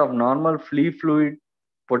 replacement of normal flea fluid,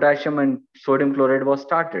 potassium and sodium chloride was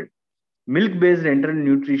started. Milk-based enteral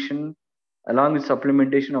nutrition along with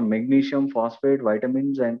supplementation of magnesium, phosphate,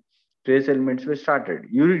 vitamins, and trace elements were started.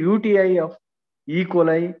 UTI of E.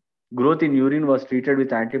 coli growth in urine was treated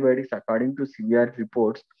with antibiotics according to severe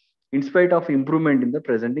reports, in spite of improvement in the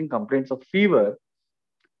presenting complaints of fever.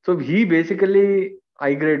 So he basically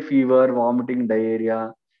high-grade fever, vomiting,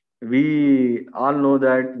 diarrhea. We all know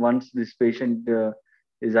that once this patient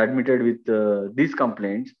is admitted with these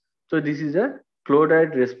complaints, so this is a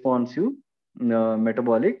chloride responsive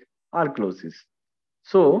metabolic alkalosis.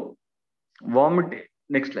 So vomit.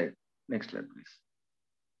 Next slide, please.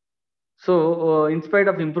 So in spite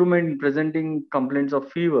of improvement in presenting complaints of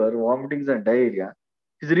fever, vomitings, and diarrhea,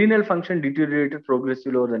 his renal function deteriorated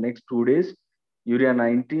progressively over the next 2 days. Urea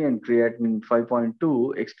 90 and creatinine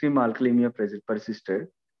 5.2, extreme alkalemia persisted.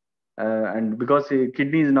 And because the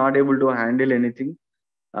kidney is not able to handle anything,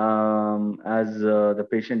 as the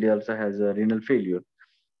patient also has a renal failure.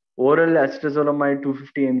 Oral acetazolamide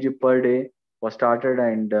 250 mg per day was started,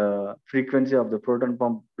 and frequency of the proton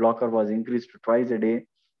pump blocker was increased to twice a day.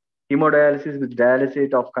 Hemodialysis with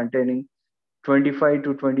dialysate of containing 25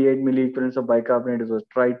 to 28 milliequivalents of bicarbonate was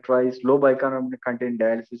tried twice. Low bicarbonate contained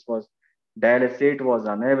dialysate was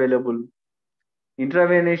unavailable.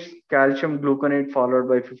 Intravenous calcium gluconate followed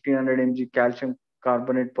by 1500 mg calcium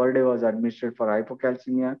carbonate per day was administered for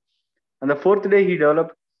hypocalcemia. And the fourth day, he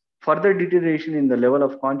developed further deterioration in the level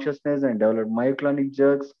of consciousness and developed myoclonic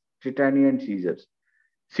jerks, tetany, and seizures.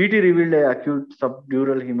 CT revealed a acute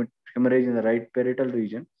subdural hemorrhage in the right parietal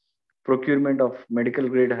region. Procurement of medical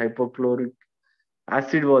grade hypochlorite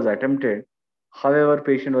acid was attempted. However,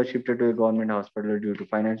 patient was shifted to a government hospital due to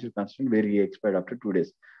financial constraint, where he expired after 2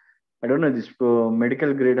 days. I don't know, this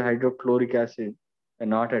medical grade hydrochloric acid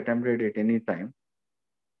not attempted at any time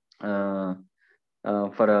uh,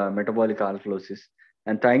 for a metabolic alkalosis.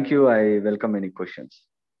 And thank you. I welcome any questions.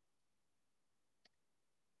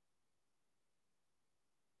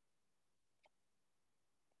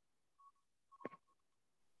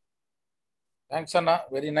 Thanks, Anna.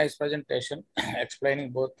 Very nice presentation explaining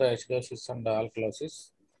both the acidosis and the alkalosis,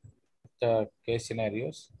 the case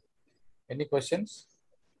scenarios. Any questions?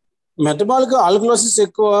 Metabolic alkalosis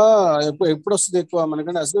ఎక్కువ ఎప్పుడు వస్తుంది ఎక్కువ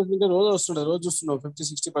మనకంటే acidosis అంటే రోజు వస్తుండే రోజు చూస్తున్నాం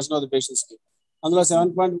 50-60% ఆఫ్ ద పేషెంట్స్ కి అందులో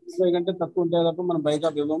 7.5 కంటే తక్కువ ఉంటే తప్ప మనం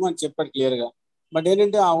బైకాప్ ఇవ్వము అని చెప్పాడు క్లియర్ గా బట్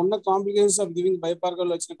ఏంటంటే ఆ ఉన్న కాంప్లికేషన్స్ ఆఫ్ గివింగ్ బైపార్కల్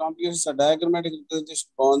వచ్చిన కాంప్లికేషన్స్ ఆ డయాగ్రమాటిక్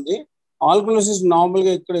రిప్రజెంటేషన్ బాగుంది ఆల్కలోసిస్ నార్మల్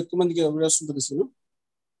గా ఇక్కడ ఎక్కువ మందికి ఎవరు వస్తుంది sir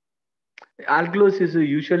Alkalosis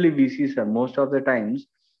usually we see, sir, most of the times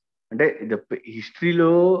అంటే the history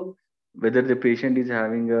లో whether the patient is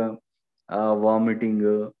having a vomiting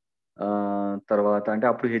తర్వాత అంటే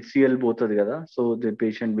అప్పుడు హెచ్సిఎల్ పోతుంది కదా so the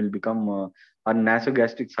patient will become ఆ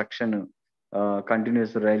నాసోగాస్ట్రిక్ suction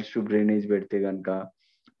continuous rails to drainage పెడితే కనుక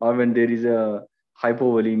or when there is a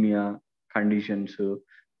హైపోవలీమియా conditions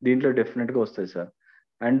దీంట్లో డెఫినెట్గా వస్తాయి sir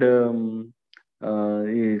and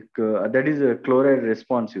that is chloride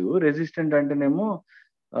responsive resistant అంటేనేమో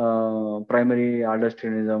primary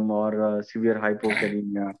ఆల్డోస్టెరినిజం are severe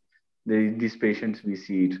హైపోకలీమియా these patients we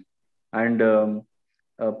see it and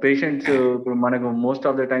patients manaku most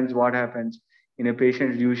of the times what happens in a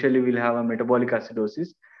patient usually will have a metabolic acidosis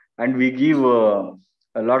and we give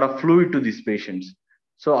a lot of fluid to these patients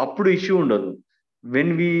so appudu issue undadu when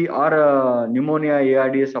we are pneumonia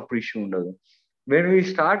ARDS appudu issue undadu when we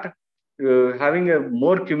start having a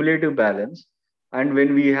more cumulative balance and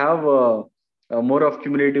when we have more of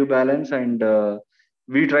cumulative balance and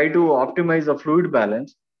we try to optimize the fluid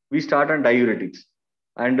balance we start on diuretics.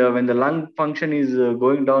 And when the lung function is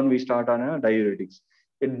going down, we start on a diuretics.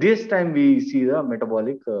 At this time, we see the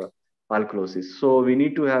metabolic alkalosis. So we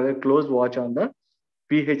need to have a close watch on the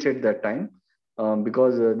pH at that time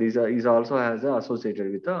because these also has associated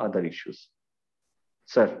with the other issues.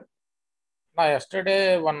 Sir. Now, yesterday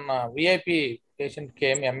one VIP patient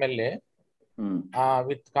came, MLA,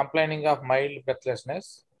 with complaining of mild breathlessness,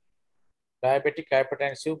 diabetic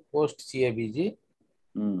hypertensive post CABG.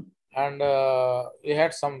 And he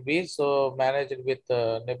had some wheeze, so managed with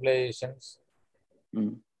nebulizations.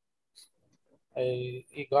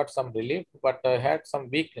 He got some relief, but had some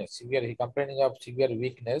weakness. Severe. He complaining of severe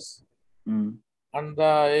weakness. And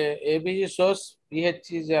the ABG shows pH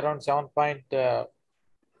is around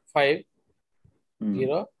 7.50,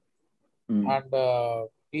 and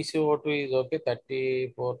PCO2 is okay,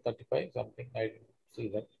 34, 35, something. I see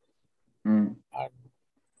that. And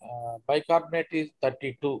bicarbonate is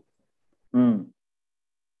 32.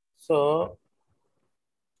 So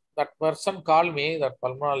that person called me, that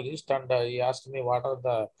pulmonologist, and he asked me what are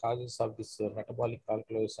the causes of this metabolic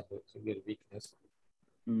alkalosis and severe weakness.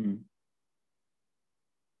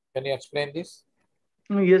 Can you explain this?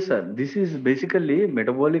 Yes, sir. This is basically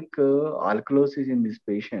metabolic alkalosis in this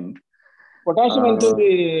patient. Potassium ఎంత ఉంది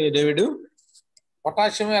David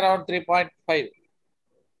Potassium around 3.5.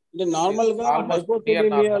 అంటే normal గా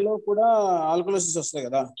హైపోకెలీమియాలో కూడా alkalosis వస్తాయి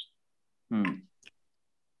కదా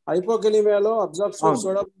హైపోకెలీమియాలో absorption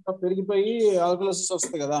soda పెరిగిపోయి alkalosis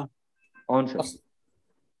వస్తాయి కదా అవును సార్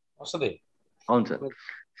వస్తుంది అవును సార్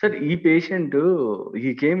సార్ ఈ patient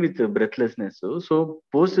he came with breathlessness so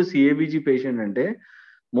post సిఏబిజి patient అంటే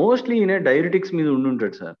మోస్ట్లీ ఈయన డైరెటిక్స్ మీద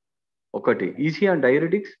ఉండుంటాడు సార్ ఒకటి EC on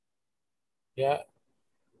diuretics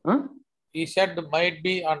he said might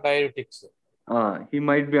be on diuretics. He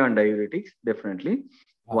might be on diuretics, definitely.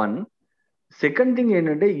 One. Second thing,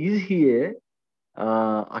 is he a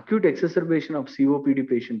acute exacerbation of COPD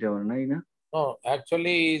patient? No,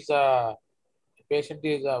 actually, patient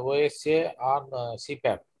is OSA on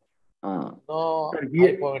CPAP. No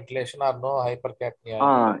hypoventilation or no hypercapnia.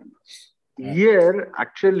 Here,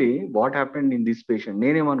 actually, what happened in this patient?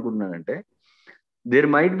 There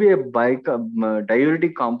might be a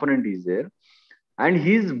diuretic component is there. And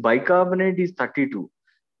his bicarbonate is 32.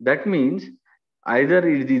 That means either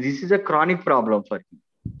this is a chronic problem for him.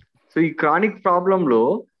 So, in chronic problem lo,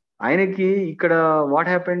 what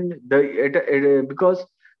happened? Because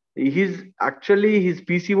his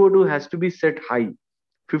PCO2 has to be set high.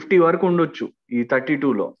 50 వరకు ఉండొచ్చు ఈ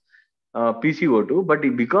 32లో PCO2, but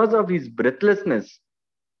because of his breathlessness,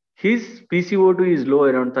 his PCO2 is low,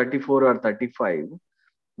 around 34 or 35.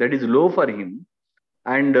 That is low for him.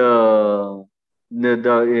 And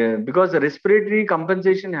because the respiratory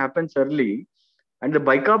compensation happens early and the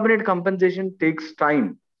bicarbonate compensation takes time.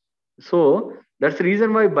 So that's the reason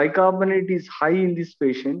why bicarbonate is high in this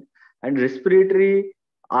patient, and respiratory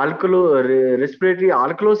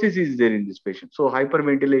alkalosis is there in this patient. So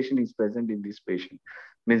hyperventilation is present in this patient,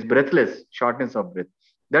 means breathless, shortness of breath.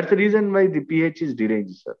 That's the reason why the pH is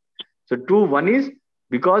deranged, sir. So one is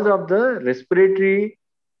because of the respiratory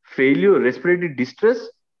failure, respiratory distress,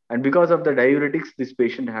 and because of the diuretics, this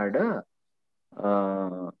patient had a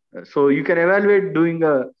so you can evaluate doing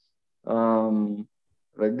a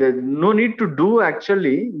no need to do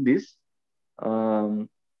actually this,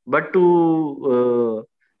 but to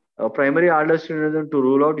primary aldosteronism to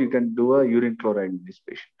rule out, you can do a urine chloride in this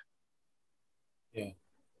patient. Yeah.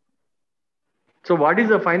 So what is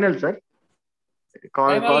the final, sir?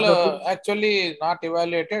 Final actually not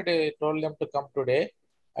evaluated. I told them to come today.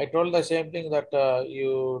 I told the same thing that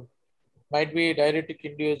you might be diuretic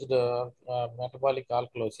induced metabolic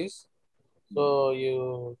alkalosis. So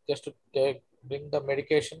you just bring the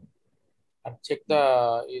medication and check the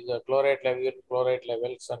chloride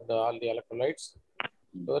levels and all the electrolytes,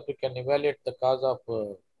 so that you can evaluate the cause of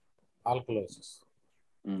alkalosis.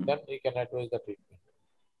 Then you can advise the treatment.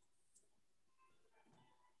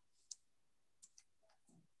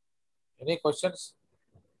 Any questions?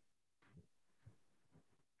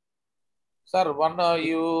 Sir, one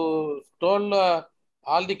you told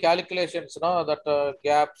all the calculations, that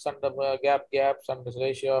gaps and gaps and the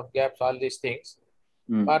ratio of gaps, all these things.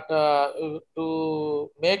 But to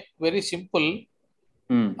make very simple,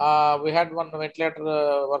 we had one ventilator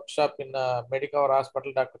workshop in Medicover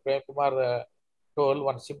Hospital. Dr. Prem Kumar told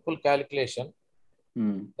one simple calculation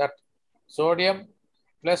that sodium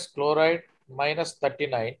plus chloride minus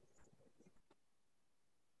 39.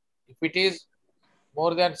 If it is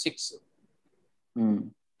more than 6,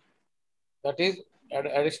 that is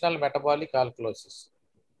additional metabolic alkalosis.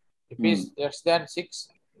 If it is less than 6,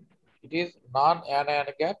 it is non-anion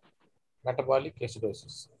gap metabolic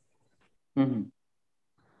acidosis.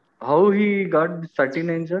 How he got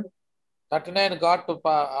 39, sir? 39 got to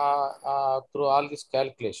through all these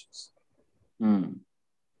calculations.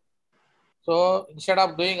 So instead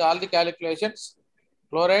of doing all the calculations,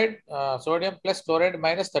 chloride, sodium plus chloride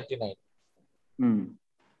minus 39.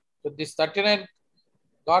 So this 39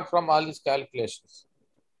 got from all these calculations.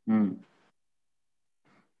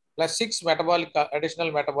 Plus 6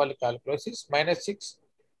 additional metabolic alkalosis, minus 6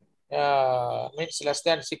 means less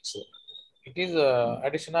than 6. It is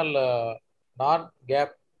additional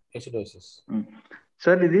non-gap acidosis.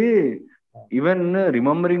 Sir, even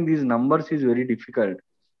remembering these numbers is very difficult.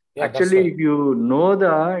 Yeah, actually, if you know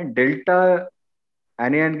the delta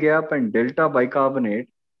anion gap and delta bicarbonate,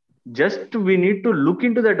 just we need to look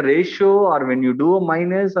into that ratio, or when you do a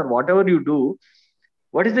minus or whatever you do,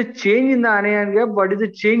 what is the change in the anion gap, what is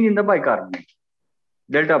the change in the bicarbonate,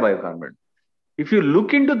 delta bicarbonate. If you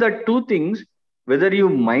look into that two things, whether you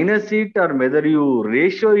minus it or whether you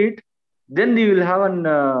ratio it, then you will have an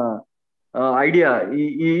idea.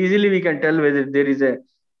 Easily we can tell whether there is a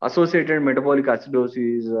associated metabolic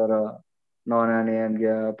acidosis or a non-anion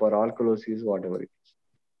gap or alkalosis, whatever it is.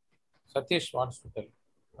 Satish wants to tell.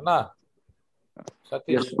 Anna? Satish.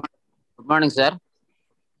 Yes. Good morning, sir.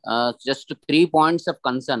 Just 3 points of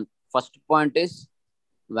concern. First point is,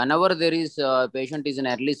 whenever there is a patient is in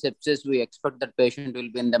early sepsis, we expect that patient will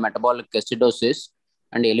be in the metabolic acidosis,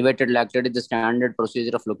 and elevated lactate is the standard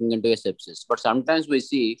procedure of looking into a sepsis. But sometimes we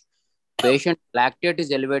see patient lactate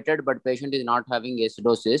is elevated, but patient is not having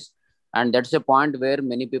acidosis, and that's a point where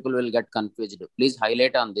many people will get confused. Please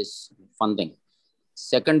highlight on this fun thing.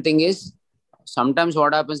 Second thing is, sometimes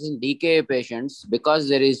what happens in DKA patients, because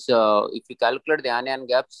there is, if you calculate the anion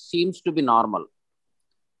gap, seems to be normal.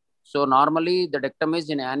 So normally the dictum is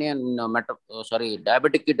in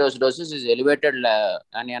diabetic ketoacidosis is elevated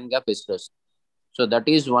anion gap acidosis. So that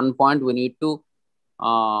is one point we need to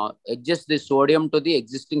adjust the sodium to the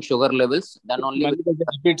existing sugar levels. Then only.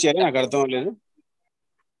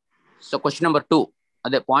 So question number 2,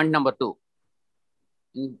 point number 2.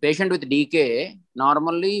 In patient with DKA,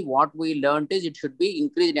 normally what we learned is it should be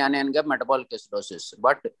increased anion gap metabolic acidosis.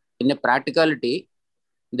 But in a practicality,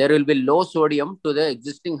 there will be low sodium to the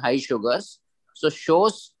existing high sugars. So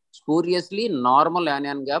shows spuriously normal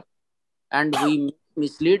anion gap, and we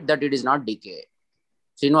mislead that it is not DKA.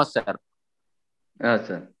 Srinivas, sir. Yes,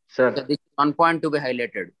 sir. Sir. So this is one point to be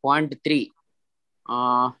highlighted. Point 3.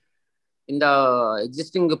 In the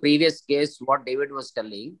existing previous case, what David was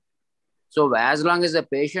telling, so as long as the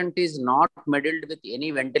patient is not meddled with any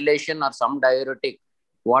ventilation or some diuretic,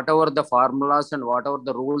 whatever the formulas and whatever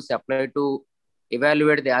the rules apply to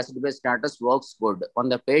evaluate the acid-base status works good. When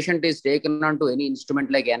the patient is taken onto any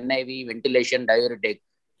instrument like NIV, ventilation, diuretic,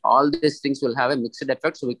 all these things will have a mixed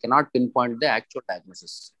effect, so we cannot pinpoint the actual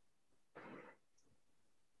diagnosis.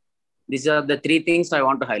 These are the 3 things I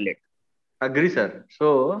want to highlight. Agree, sir. So,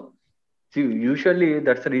 see, usually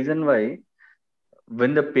that's the reason why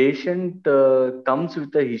when the patient comes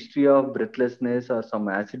with a history of breathlessness or some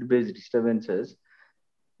acid-based disturbances,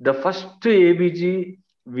 the first ABG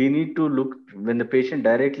we need to look when the patient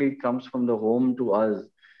directly comes from the home to us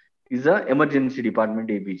is a emergency department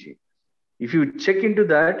ABG. If you check into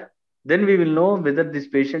that, then we will know whether this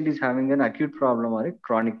patient is having an acute problem or a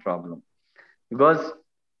chronic problem. Because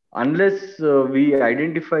unless we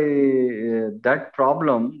identify that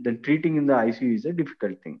problem, then treating in the ICU is a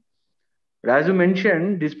difficult thing. But as you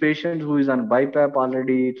mentioned, this patient who is on BiPAP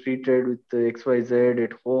already treated with XYZ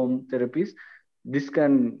at home therapies, this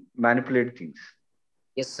can manipulate things.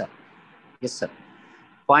 Yes, sir. Yes, sir.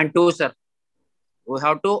 Point 2, sir. We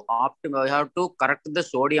have to correct the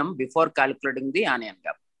sodium before calculating the anion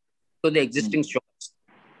gap to the existing sugars.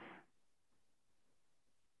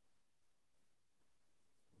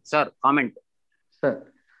 Sir, comment. Sir,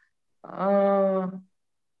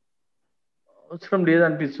 from days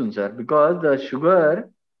and sir, because the sugar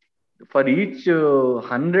for each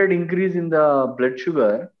 100 increase in the blood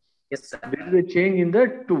sugar, yes, sir, there is a change in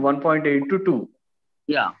the to 1.8 to 2.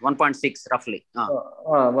 Yeah, 1.6 roughly.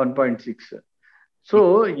 1.6.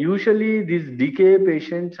 So usually these DKA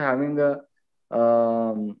patients having a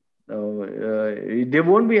they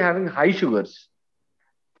won't be having high sugars.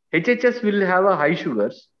 HHS will have a high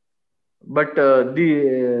sugars, but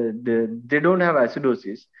they don't have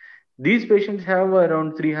acidosis. These patients have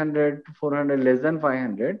around 300 to 400, less than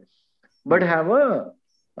 500, but have a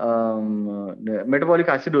metabolic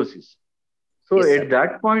acidosis. So yes, at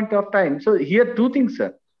that point of time, so here 2 things,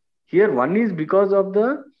 sir. Here one is because of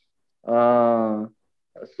the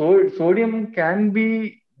sodium can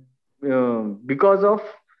be because of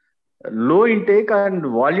low intake and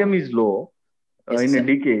volume is low in a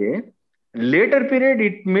decay. Later period,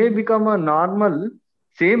 it may become a normal.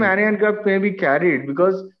 Same anion gap may be carried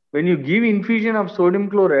because when you give infusion of sodium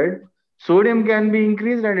chloride, sodium can be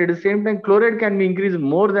increased and at the same time chloride can be increased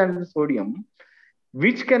more than the sodium,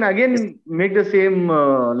 which can again make the same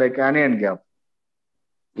like anion gap.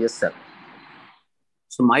 Yes, sir.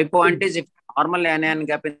 So my point is, if normal anion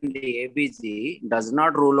gap in the ABG does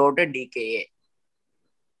not rule out a DKA.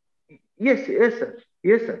 Yes, sir.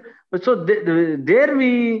 Yes, sir. But so there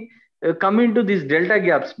we come into these delta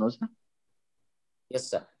gaps, no, sir? Yes,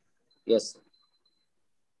 sir. Yes.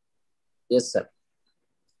 Yes, sir.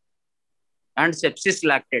 And sepsis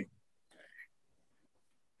lactate.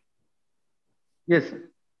 Yes, sir.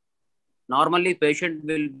 Normally, patient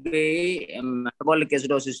will be a metabolic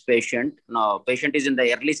acidosis patient. Now, patient is in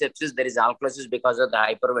the early sepsis. There is alkalosis because of the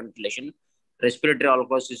hyperventilation. Respiratory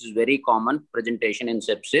alkalosis is very common presentation in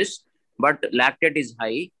sepsis, but lactate is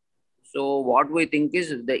high. So what we think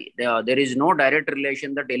is there is no direct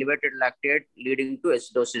relation that elevated lactate leading to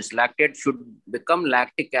acidosis. Lactate should become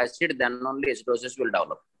lactic acid, then only acidosis will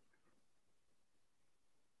develop.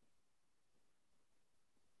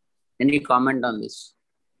 Any comment on this?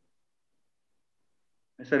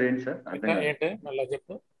 Sir, sir.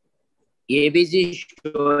 ABG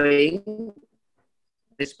showing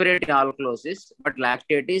respiratory alkalosis, but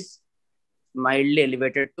lactate is mildly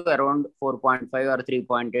elevated to around 4.5 or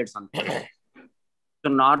 3.8 something.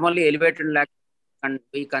 So normally elevated lactate, and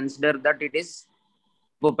we consider that it is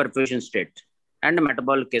hypoperfusion state and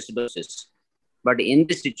metabolic acidosis. But in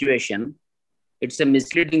this situation, it's a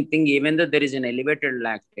misleading thing. Even though there is an elevated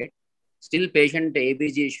lactate, still patient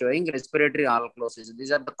ABG is showing respiratory alkalosis.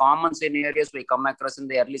 These are the common scenarios we come across in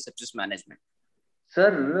the early sepsis management.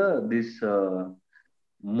 Sir, this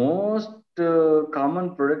most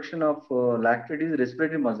common production of lactate is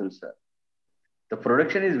respiratory muscle, sir. The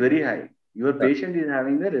production is very high. Your patient is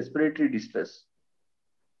having a respiratory distress.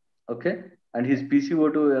 Okay. And his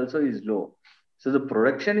PCO2 also is low. So the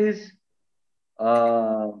production is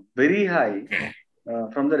very high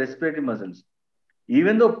from the respiratory muscles.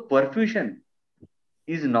 Even though perfusion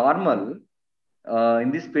is normal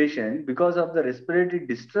in this patient, because of the respiratory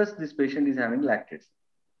distress, this patient is having lactates.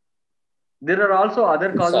 There are also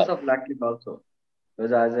other causes of lactate also.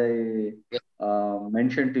 Because as I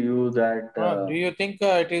mentioned to you that... do you think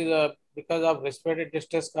it is because of respiratory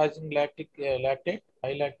distress causing high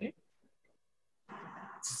lactate?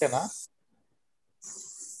 అంతేనా?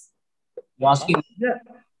 asking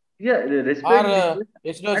Yeah, Or respiratory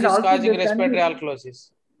distress. And acidosis also causing there can be, respiratory alkalosis.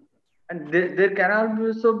 and there can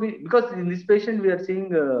also be, because in this patient we are seeing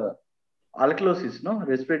alkalosis, no,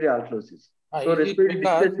 respiratory alkalosis. So Is it respiratory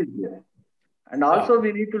because distress is there. And also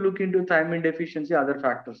we need to look into thiamine deficiency, other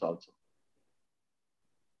factors also.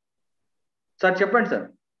 Sir, చెప్పండి sir,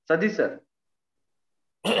 Satish sir.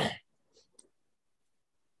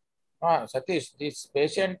 Satish, this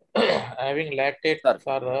patient having lactate Sir.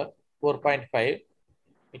 for 4.5,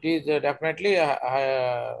 it is definitely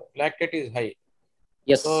lactate is high.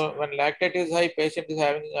 yes So when lactate is high, patient is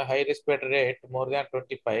having a high respiratory rate more than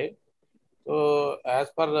 25. So as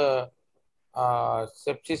per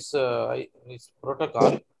sepsis this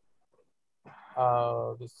protocol,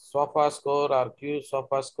 this SOFA score or Q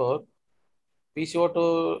SOFA score, PCO2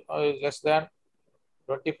 is less than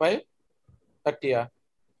 25, 30,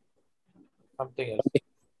 something else.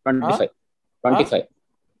 25 25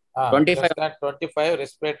 25 Less than 25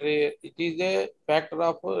 respiratory, it is a factor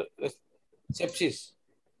of sepsis.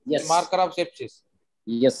 yes A marker of sepsis.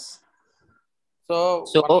 yes So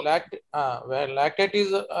So- when lactate is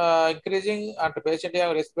increasing and patient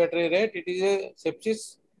have respiratory rate, it is a sepsis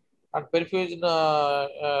and perfusion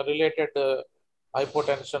related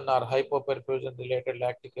hypotension or hypoperfusion related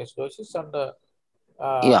lactic acidosis and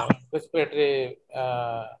Yeah. respiratory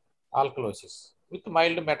alkalosis with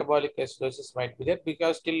mild metabolic acidosis might be there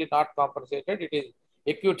because still not compensated. It is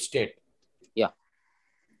acute state. Yeah.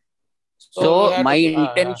 So So we had my to,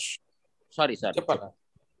 intention, sorry sir, చెప్పన్నా.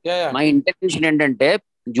 Yeah. my intention ఏంటంటే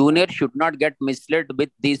junior should not get misled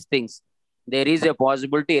with these things. There is a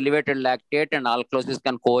possibility elevated lactate and alkalosis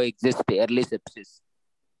can coexist early sepsis.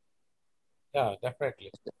 Yeah, definitely.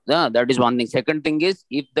 Yeah, that is one thing. Second thing is,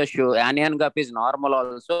 if the anion gap is normal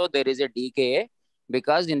also, there is a DKA,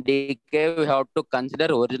 because in DKA we have to consider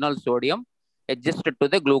original sodium adjusted to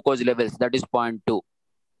the glucose levels. That is 0.2.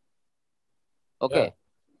 Okay. Yeah.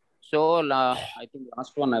 So I think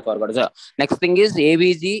last one I forgot. So, next thing is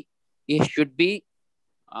AVG. It should be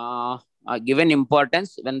given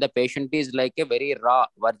importance when the patient is like a very raw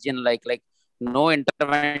virgin, like no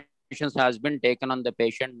interventions has been taken on the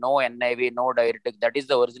patient, no NIV, no diuretic. That is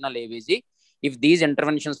the original AVG. If these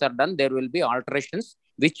interventions are done, there will be alterations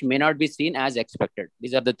which may not be seen as expected.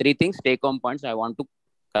 These are the three things, take home points I want to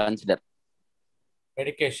consider.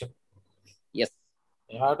 Medication. Yes.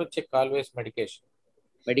 You have to check always medication.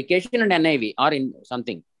 Medication and NIV or in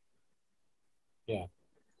something. Yeah.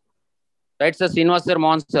 Right, sir. Srinivas sir,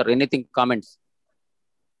 Mohan sir, anything, comments?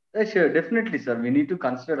 Yeah, sure, definitely, sir. We need to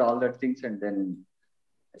consider all that things and then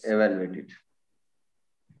evaluate it.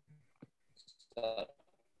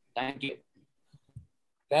 Thank you.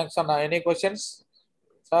 Thanks, Anna. Any questions?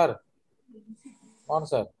 Sir? Mohan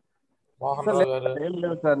sir. Mohan Rao garu. ఏం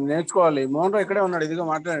లేదు sir, నేర్చుకోవాలి. మోహన్ రావు ఇక్కడే ఉన్నాడు, ఇదిగో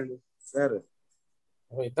మాట్లాడండి sir.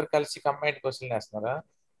 ఇద్దరు కలిసి combined question వేస్తున్నారా?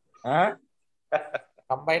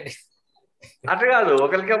 కంబైన్డ్ అట్లా కాదు,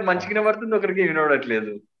 ఒకరికి మంచిగా వినబడుతుంది, ఒకరికి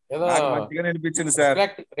వినబడట్లేదు. ఏదో నాకు మంచిగా అనిపించింది సార్.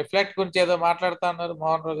 రిఫ్లెక్ట్ గురించి ఏదో మాట్లాడుతా అన్నారు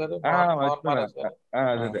మోహన్ రావు గారు.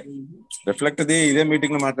 రిఫ్లెక్ట్ ఇదే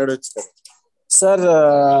మీటింగ్ లో మాట్లాడవచ్చు sir.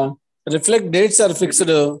 Reflect dates are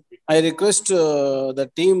fixed. I request the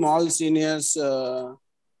team, all seniors,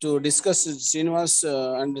 to discuss Srinivas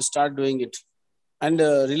and start doing it, and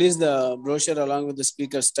release the brochure along with the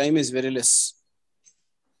speakers. Time is very less.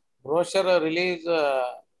 Brochure release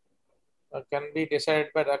can be decided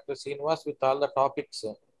by Dr. Srinivas with all the topics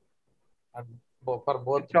and for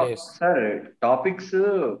both days. Sir, topics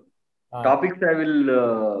I will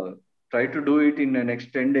try to do it in the next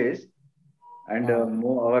 10 days. And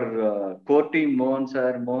our core team, Mohan sir,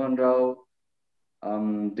 Mohan Rao,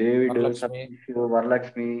 David, Satish,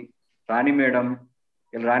 Varalakshmi, Rani madam.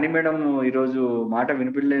 Rani madam ఈరోజు మాట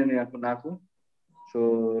వినిపించలేదు నాకు. So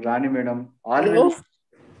Rani madam, all will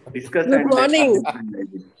discuss. Good morning.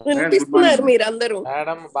 వినిపిస్తున్నారు మీరందరూ.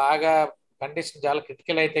 Madam బాగా condition చాలా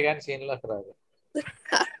critical అయితే కానీ సీన్ లోకి రాదు.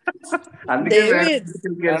 అందుకే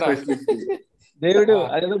దేవుడు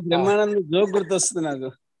అదేదో బ్రహ్మానంద జోక్ గుర్తొస్తుంది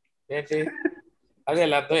నాకు. ఏంటి అదే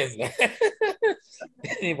అర్థమైంది.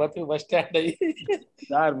 నీ బతుకు బస్ స్టాండ్ అయ్యి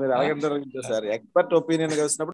సార్ మీరు అలాగే సార్ ఎక్స్పర్ట్ ఒపీనియన్ వచ్చినప్పుడు